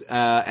guess,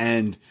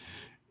 and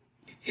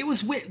it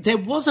was weird. There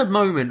was a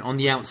moment on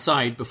the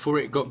outside before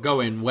it got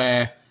going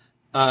where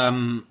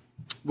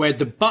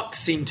the Bucks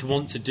seemed to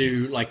want to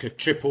do like a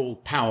triple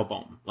power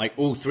bomb, like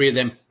all 3 of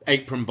them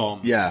apron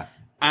bomb. Yeah.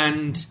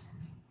 And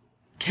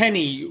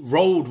Kenny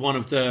rolled one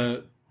of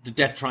the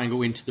Death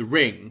Triangle into the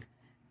ring,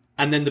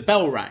 and then the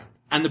bell rang,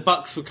 and the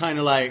Bucks were kind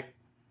of like,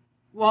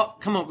 "What?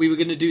 Come on, we were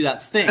going to do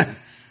that thing."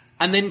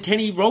 And then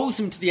Kenny rolls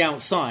him to the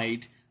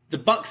outside, the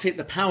Bucks hit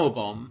the power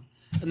bomb,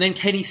 and then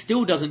Kenny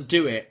still doesn't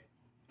do it,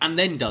 and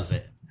then does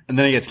it. And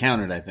then he gets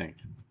countered, I think.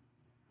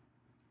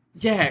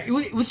 Yeah,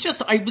 it was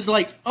just, I was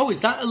like, oh,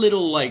 is that a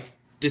little, like,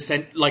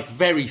 descent, like,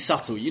 very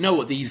subtle? You know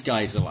what these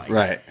guys are like.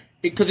 Right.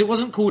 Because it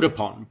wasn't called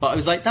upon, but I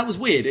was like, that was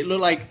weird. It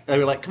looked like, they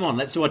were like, come on,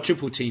 let's do our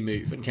triple T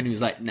move. And Kenny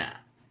was like, nah.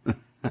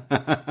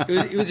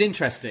 It was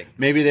interesting.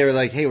 Maybe they were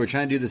like, hey, we're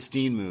trying to do the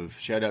Steen move.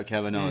 Shout out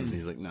Kevin Owens. And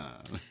he's like, no.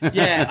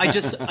 Yeah,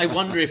 I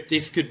wonder if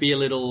this could be a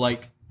little,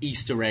 like,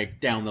 Easter egg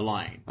down the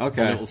line.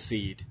 Okay. A little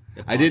seed.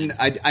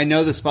 I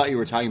know the spot you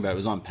were talking about. It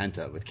was on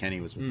Penta with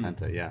Kenny was with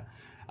Penta, yeah.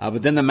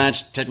 But then the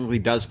match technically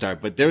does start.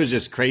 But there was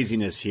just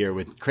craziness here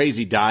with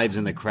crazy dives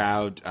in the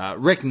crowd.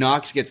 Rick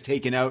Knox gets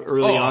taken out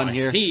early on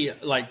here. He,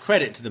 like,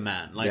 credit to the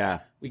man.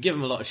 Like, we give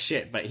him a lot of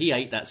shit, but he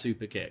ate that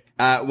super kick.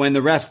 When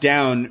the ref's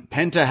down,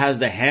 Penta has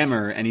the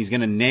hammer, and he's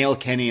going to nail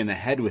Kenny in the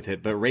head with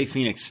it. But Rey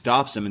Fenix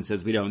stops him and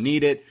says, we don't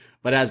need it.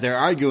 But as they're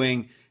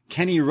arguing,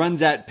 Kenny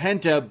runs at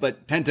Penta,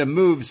 but Penta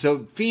moves,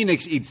 so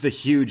Phoenix eats the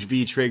huge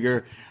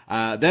V-trigger.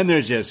 Then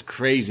there's just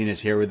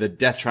craziness here with the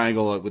Death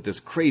Triangle with this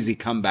crazy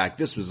comeback.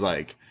 This was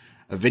like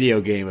a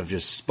video game of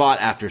just spot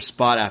after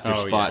spot after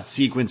spot, yeah.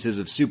 sequences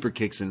of super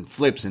kicks and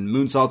flips and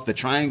moonsaults, the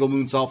triangle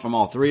moonsault from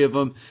all three of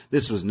them.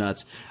 This was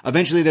nuts.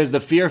 Eventually there's the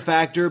fear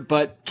factor,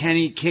 but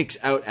Kenny kicks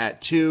out at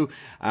 2.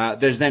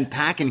 There's then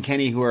Pac and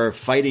Kenny who are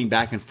fighting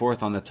back and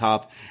forth on the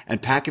top,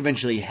 and Pac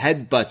eventually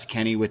headbutts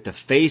Kenny with the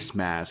face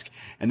mask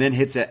and then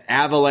hits an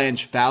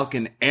avalanche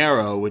Falcon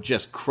Arrow with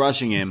just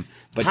crushing him.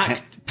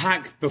 But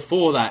Pac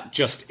before that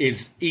just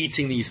is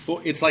eating these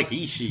it's like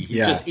Ishii.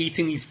 He's just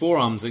eating these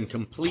forearms and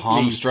completely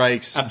palm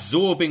strikes,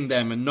 absorbing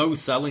them and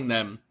no-selling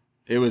them.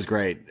 It was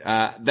great.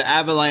 The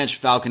avalanche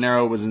Falcon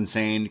Arrow was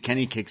insane.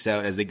 Kenny kicks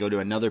out as they go to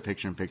another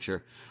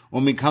picture-in-picture.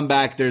 When we come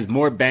back, there's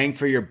more bang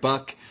for your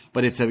buck,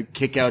 but it's a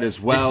kick out as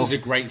well. This was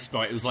a great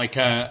spot. It was like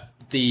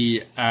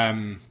the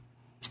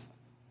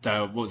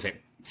what was it?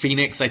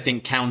 Phoenix, I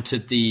think,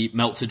 countered the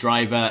Meltzer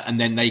driver, and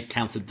then they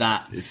countered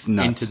that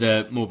into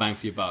the more bang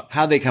for your buck.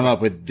 How they come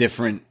up with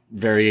different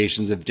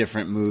variations of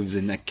different moves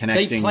and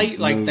connecting. They play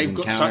like they've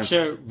got counters. such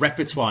a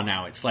repertoire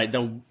now. It's like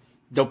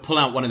they'll pull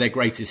out one of their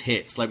greatest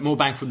hits. Like more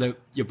bang for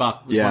your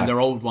buck was one of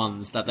their old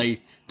ones that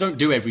they don't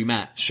do every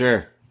match.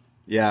 Sure.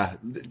 Yeah,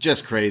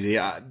 just crazy.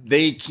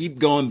 They keep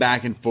going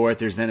back and forth.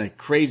 There's then a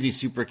crazy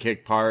super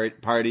kick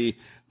party.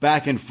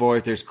 Back and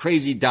forth. There's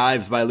crazy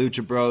dives by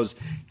Lucha Bros.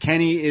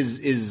 Kenny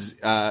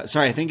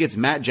I think it's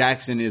Matt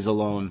Jackson is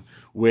alone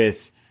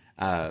with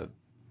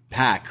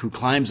Pac, who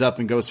climbs up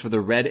and goes for the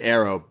red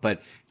arrow.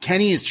 But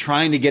Kenny is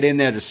trying to get in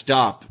there to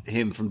stop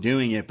him from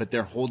doing it, but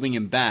they're holding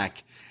him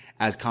back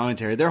as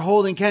commentary. They're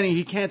holding Kenny.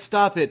 He can't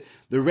stop it.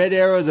 The red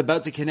arrow is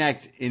about to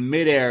connect in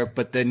midair,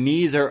 but the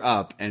knees are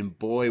up, and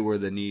boy, were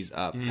the knees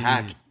up.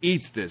 Pac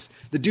eats this.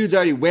 The dude's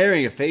already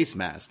wearing a face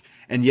mask.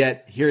 And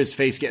yet, here his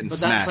face getting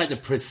smashed. But that's like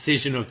the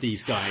precision of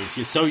these guys.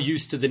 You're so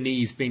used to the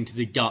knees being to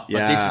the gut,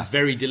 but this is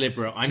very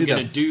deliberate. I'm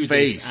going to do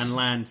this and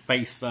land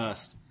face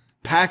first.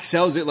 Pac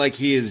sells it like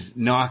he is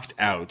knocked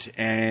out,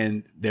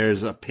 and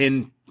there's a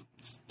pin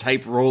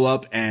type roll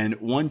up, and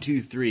 1,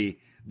 2, 3.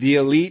 The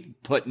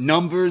Elite put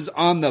numbers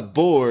on the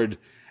board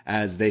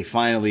as they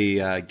finally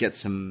get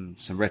some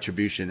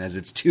retribution, as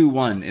it's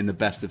 2-1 in the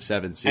best of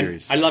 7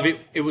 series. And I love it.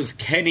 It was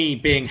Kenny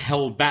being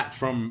held back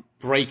from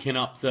breaking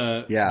up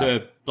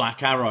the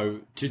Black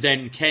Arrow to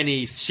then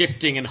Kenny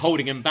shifting and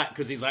holding him back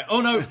because he's like,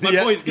 oh no, my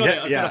boy's got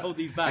it. I've got to hold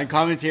these back. And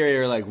commentary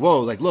are like, whoa,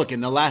 like look, in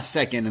the last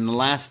second, in the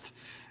last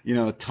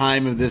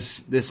time of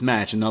this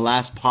match, in the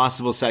last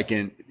possible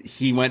second,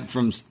 he went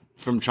from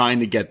trying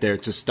to get there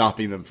to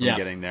stopping them from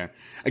getting there.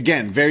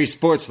 Again, very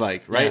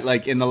sports-like, right? Yeah.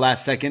 Like in the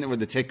last second with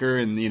the ticker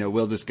and,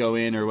 will this go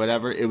in or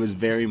whatever? It was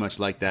very much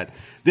like that.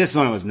 This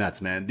one was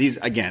nuts, man. These,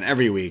 again,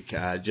 every week,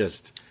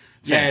 just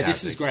fantastic. Yeah,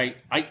 this was great.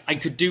 I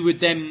could do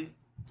with them.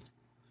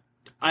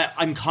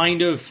 I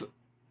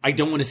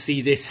don't want to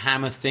see this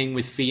hammer thing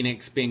with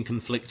Phoenix being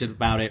conflicted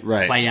about it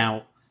play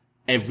out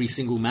every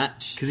single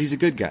match. Because he's a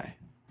good guy.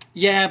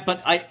 Yeah,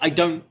 but I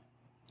don't...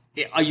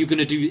 Are you going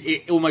to do...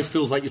 It almost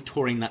feels like you're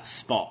touring that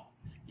spot.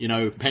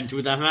 Penta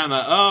with the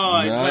hammer. Oh,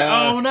 it's like,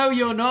 oh no,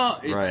 you're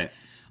not. Right.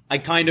 I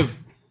kind of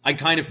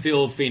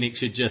feel Phoenix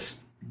should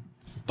just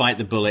bite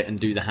the bullet and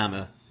do the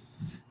hammer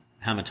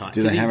time.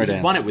 Do the hammer dance.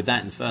 He won it with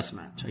that in the first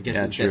match. I guess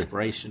it's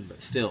desperation,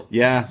 but still.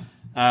 Yeah.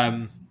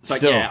 Other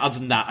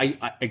than that,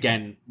 I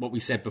again, what we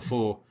said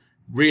before,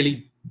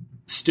 really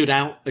stood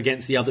out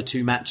against the other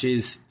 2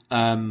 matches.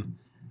 And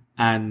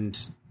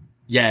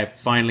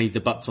finally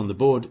the Bucks on the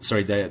board.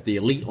 Sorry, the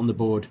Elite on the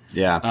board.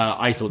 Yeah.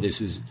 I thought this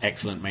was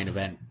excellent main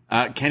event.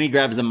 Kenny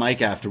grabs the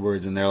mic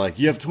afterwards, and they're like,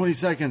 you have 20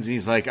 seconds. And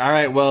he's like, all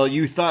right, well,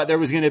 you thought there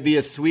was going to be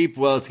a sweep.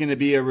 Well, it's going to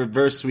be a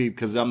reverse sweep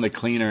because I'm the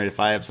cleaner if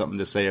I have something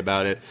to say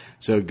about it.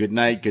 So good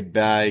night,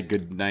 goodbye,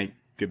 good night,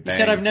 goodbye. He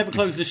said, I've never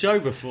closed the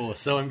show before,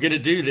 so I'm going to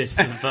do this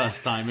for the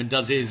first time, and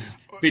does his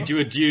bid you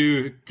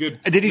adieu.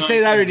 Good. Did he say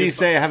that, or did he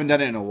say, I haven't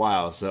done it in a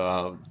while?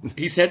 So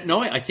He said,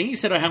 no, I think he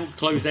said I haven't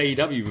closed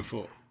AEW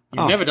before.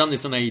 He's never done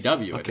this on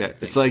AEW. Okay.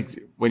 It's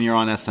like when you're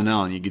on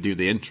SNL and you could do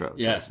the intro.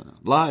 Yeah. SNL.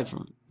 Live,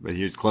 but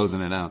he was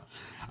closing it out.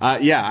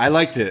 I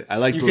liked it. I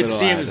liked you the could little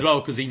see him as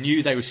well because he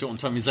knew they were short on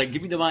time. He's like,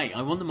 give me the mic.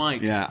 I want the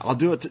mic. Yeah, I'll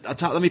do it.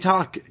 Let me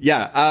talk.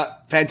 Yeah,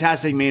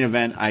 fantastic main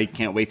event. I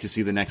can't wait to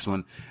see the next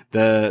one.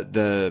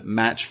 The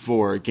match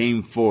 4,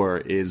 game 4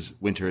 is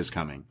Winter is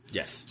Coming.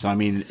 Yes. So, I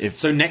mean,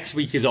 So next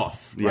week is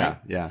off, right?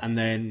 Yeah. And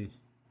then...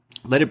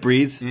 Let it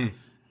breathe.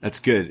 That's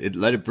good.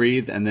 Let it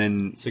breathe, and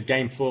then... So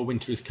game 4,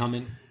 Winter is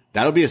Coming.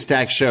 That'll be a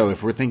stacked show.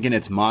 If we're thinking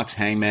it's Mox,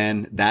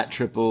 Hangman, that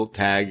triple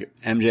tag,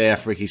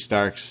 MJF, Ricky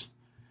Starks...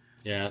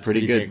 Yeah,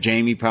 pretty good. Big.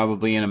 Jamie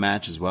probably in a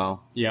match as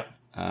well. Yep.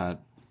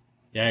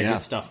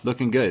 Good stuff.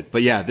 Looking good.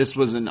 But yeah, this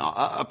was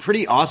a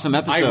pretty awesome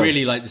episode. I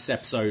really like this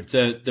episode.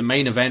 The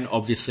main event,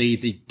 obviously,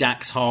 the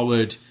Dax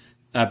Harwood,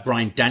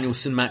 Bryan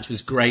Danielson match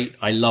was great.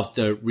 I loved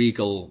the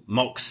Regal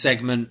Mox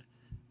segment.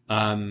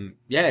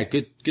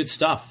 Good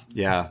stuff.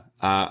 Yeah.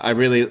 I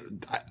really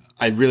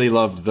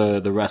loved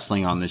the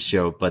wrestling on this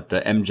show, but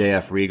the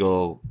MJF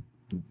Regal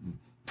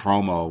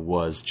promo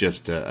was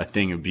just a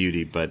thing of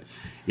beauty. But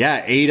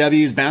yeah,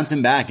 AEW is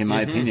bouncing back, in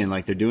my opinion.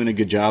 Like, they're doing a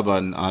good job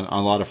on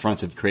a lot of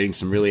fronts of creating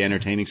some really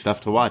entertaining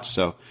stuff to watch.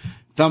 So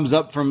thumbs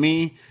up from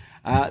me.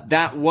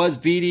 That was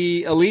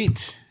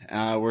BDElite.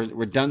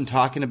 We're done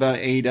talking about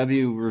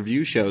AEW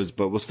review shows,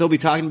 but we'll still be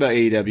talking about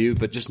AEW,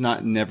 but just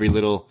not in every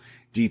little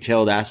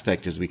detailed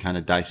aspect as we kind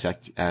of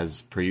dissect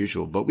as per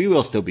usual. But we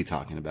will still be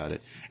talking about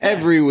it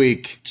every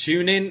week.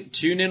 Tune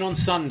in on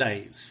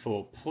Sundays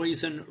for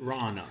Poison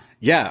Rana.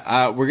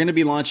 Yeah, we're going to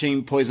be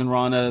launching Poison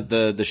Rana,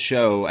 the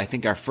show. I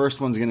think our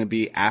first one's going to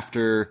be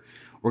after.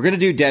 We're going to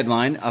do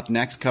Deadline up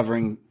next,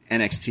 covering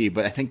NXT.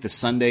 But I think the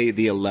Sunday,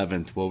 the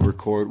 11th, we'll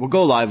record. We'll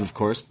go live, of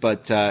course.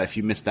 But if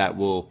you missed that,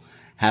 we'll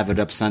have it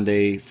up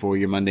Sunday for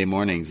your Monday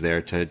mornings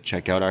there to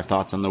check out our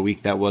thoughts on the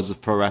week that was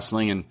of pro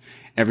wrestling and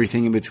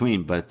everything in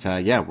between. But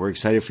yeah, we're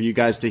excited for you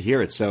guys to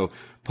hear it. So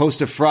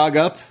post a frog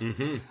up,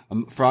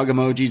 frog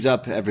emojis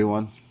up,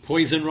 everyone.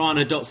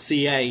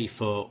 PoisonRana.ca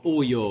for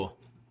all your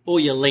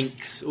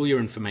links, all your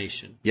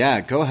information.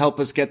 Yeah, go help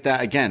us get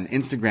that. Again,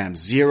 Instagram,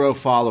 0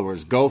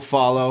 followers. Go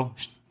follow.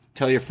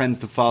 Tell your friends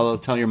to follow.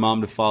 Tell your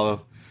mom to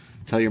follow.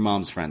 Tell your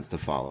mom's friends to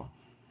follow.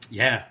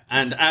 Yeah,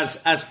 and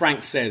as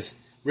Frank says,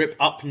 Rip,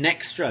 up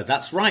Nextra.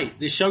 That's right.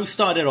 The show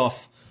started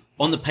off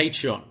on the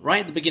Patreon,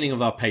 right at the beginning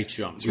of our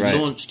Patreon. We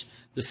launched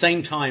the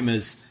same time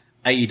as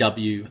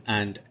AEW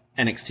and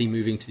NXT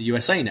moving to the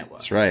USA Network.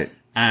 That's right.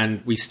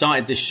 And we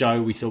started this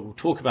show. We thought we'll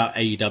talk about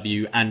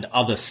AEW and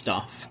other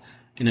stuff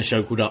in a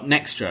show called Up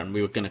Nextra, and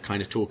we were going to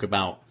kind of talk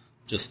about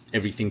just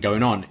everything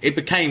going on. It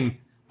became,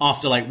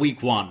 after like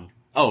week 1,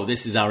 oh,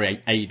 this is our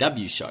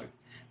AEW show.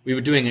 We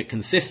were doing it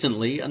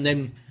consistently, and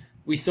then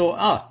we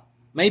thought,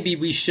 maybe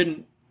we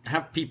shouldn't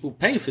have people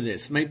pay for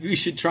this. Maybe we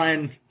should try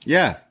and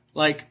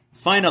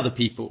find other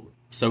people.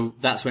 So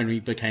that's when we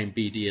became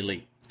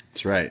BDElite.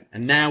 That's right.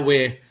 And now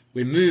we're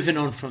moving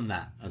on from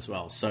that as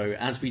well. So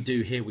as we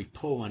do here, we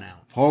pour one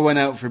out. Pour one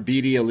out for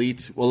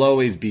BDElite. We'll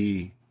always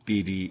be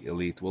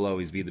BDElite. We'll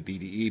always be the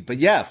BDE. But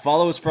yeah,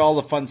 follow us for all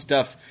the fun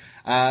stuff.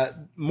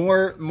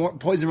 More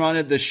Poison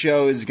Rana. The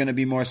show is going to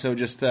be more so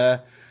just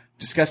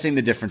discussing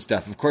the different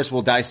stuff. Of course,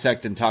 we'll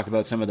dissect and talk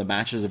about some of the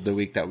matches of the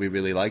week that we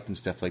really liked and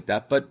stuff like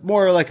that, but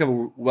more like a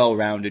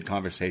well-rounded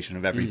conversation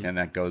of everything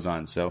that goes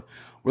on. So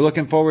we're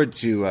looking forward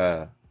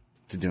to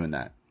doing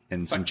that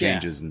and some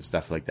changes and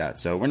stuff like that.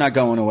 So we're not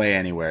going away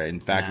anywhere. In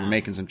fact, we're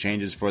making some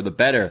changes for the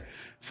better,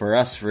 for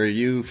us, for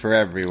you, for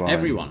everyone.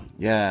 Everyone.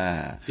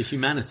 Yeah. For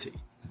humanity.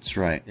 That's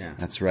right. Yeah.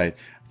 That's right.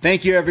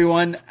 Thank you,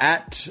 everyone.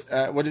 At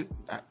I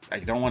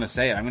don't want to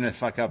say it. I'm going to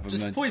fuck up.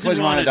 Just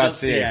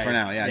PoisonRana.ca for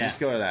now. Yeah, just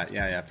go to that.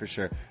 Yeah, for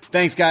sure.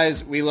 Thanks,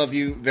 guys. We love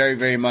you very,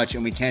 very much,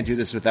 and we can't do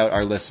this without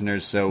our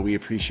listeners, so we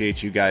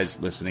appreciate you guys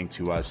listening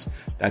to us.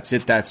 That's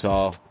it. That's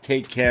all.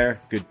 Take care.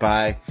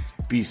 Goodbye.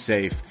 Be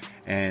safe.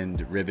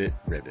 And ribbit.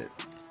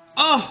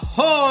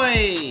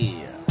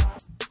 Ahoy!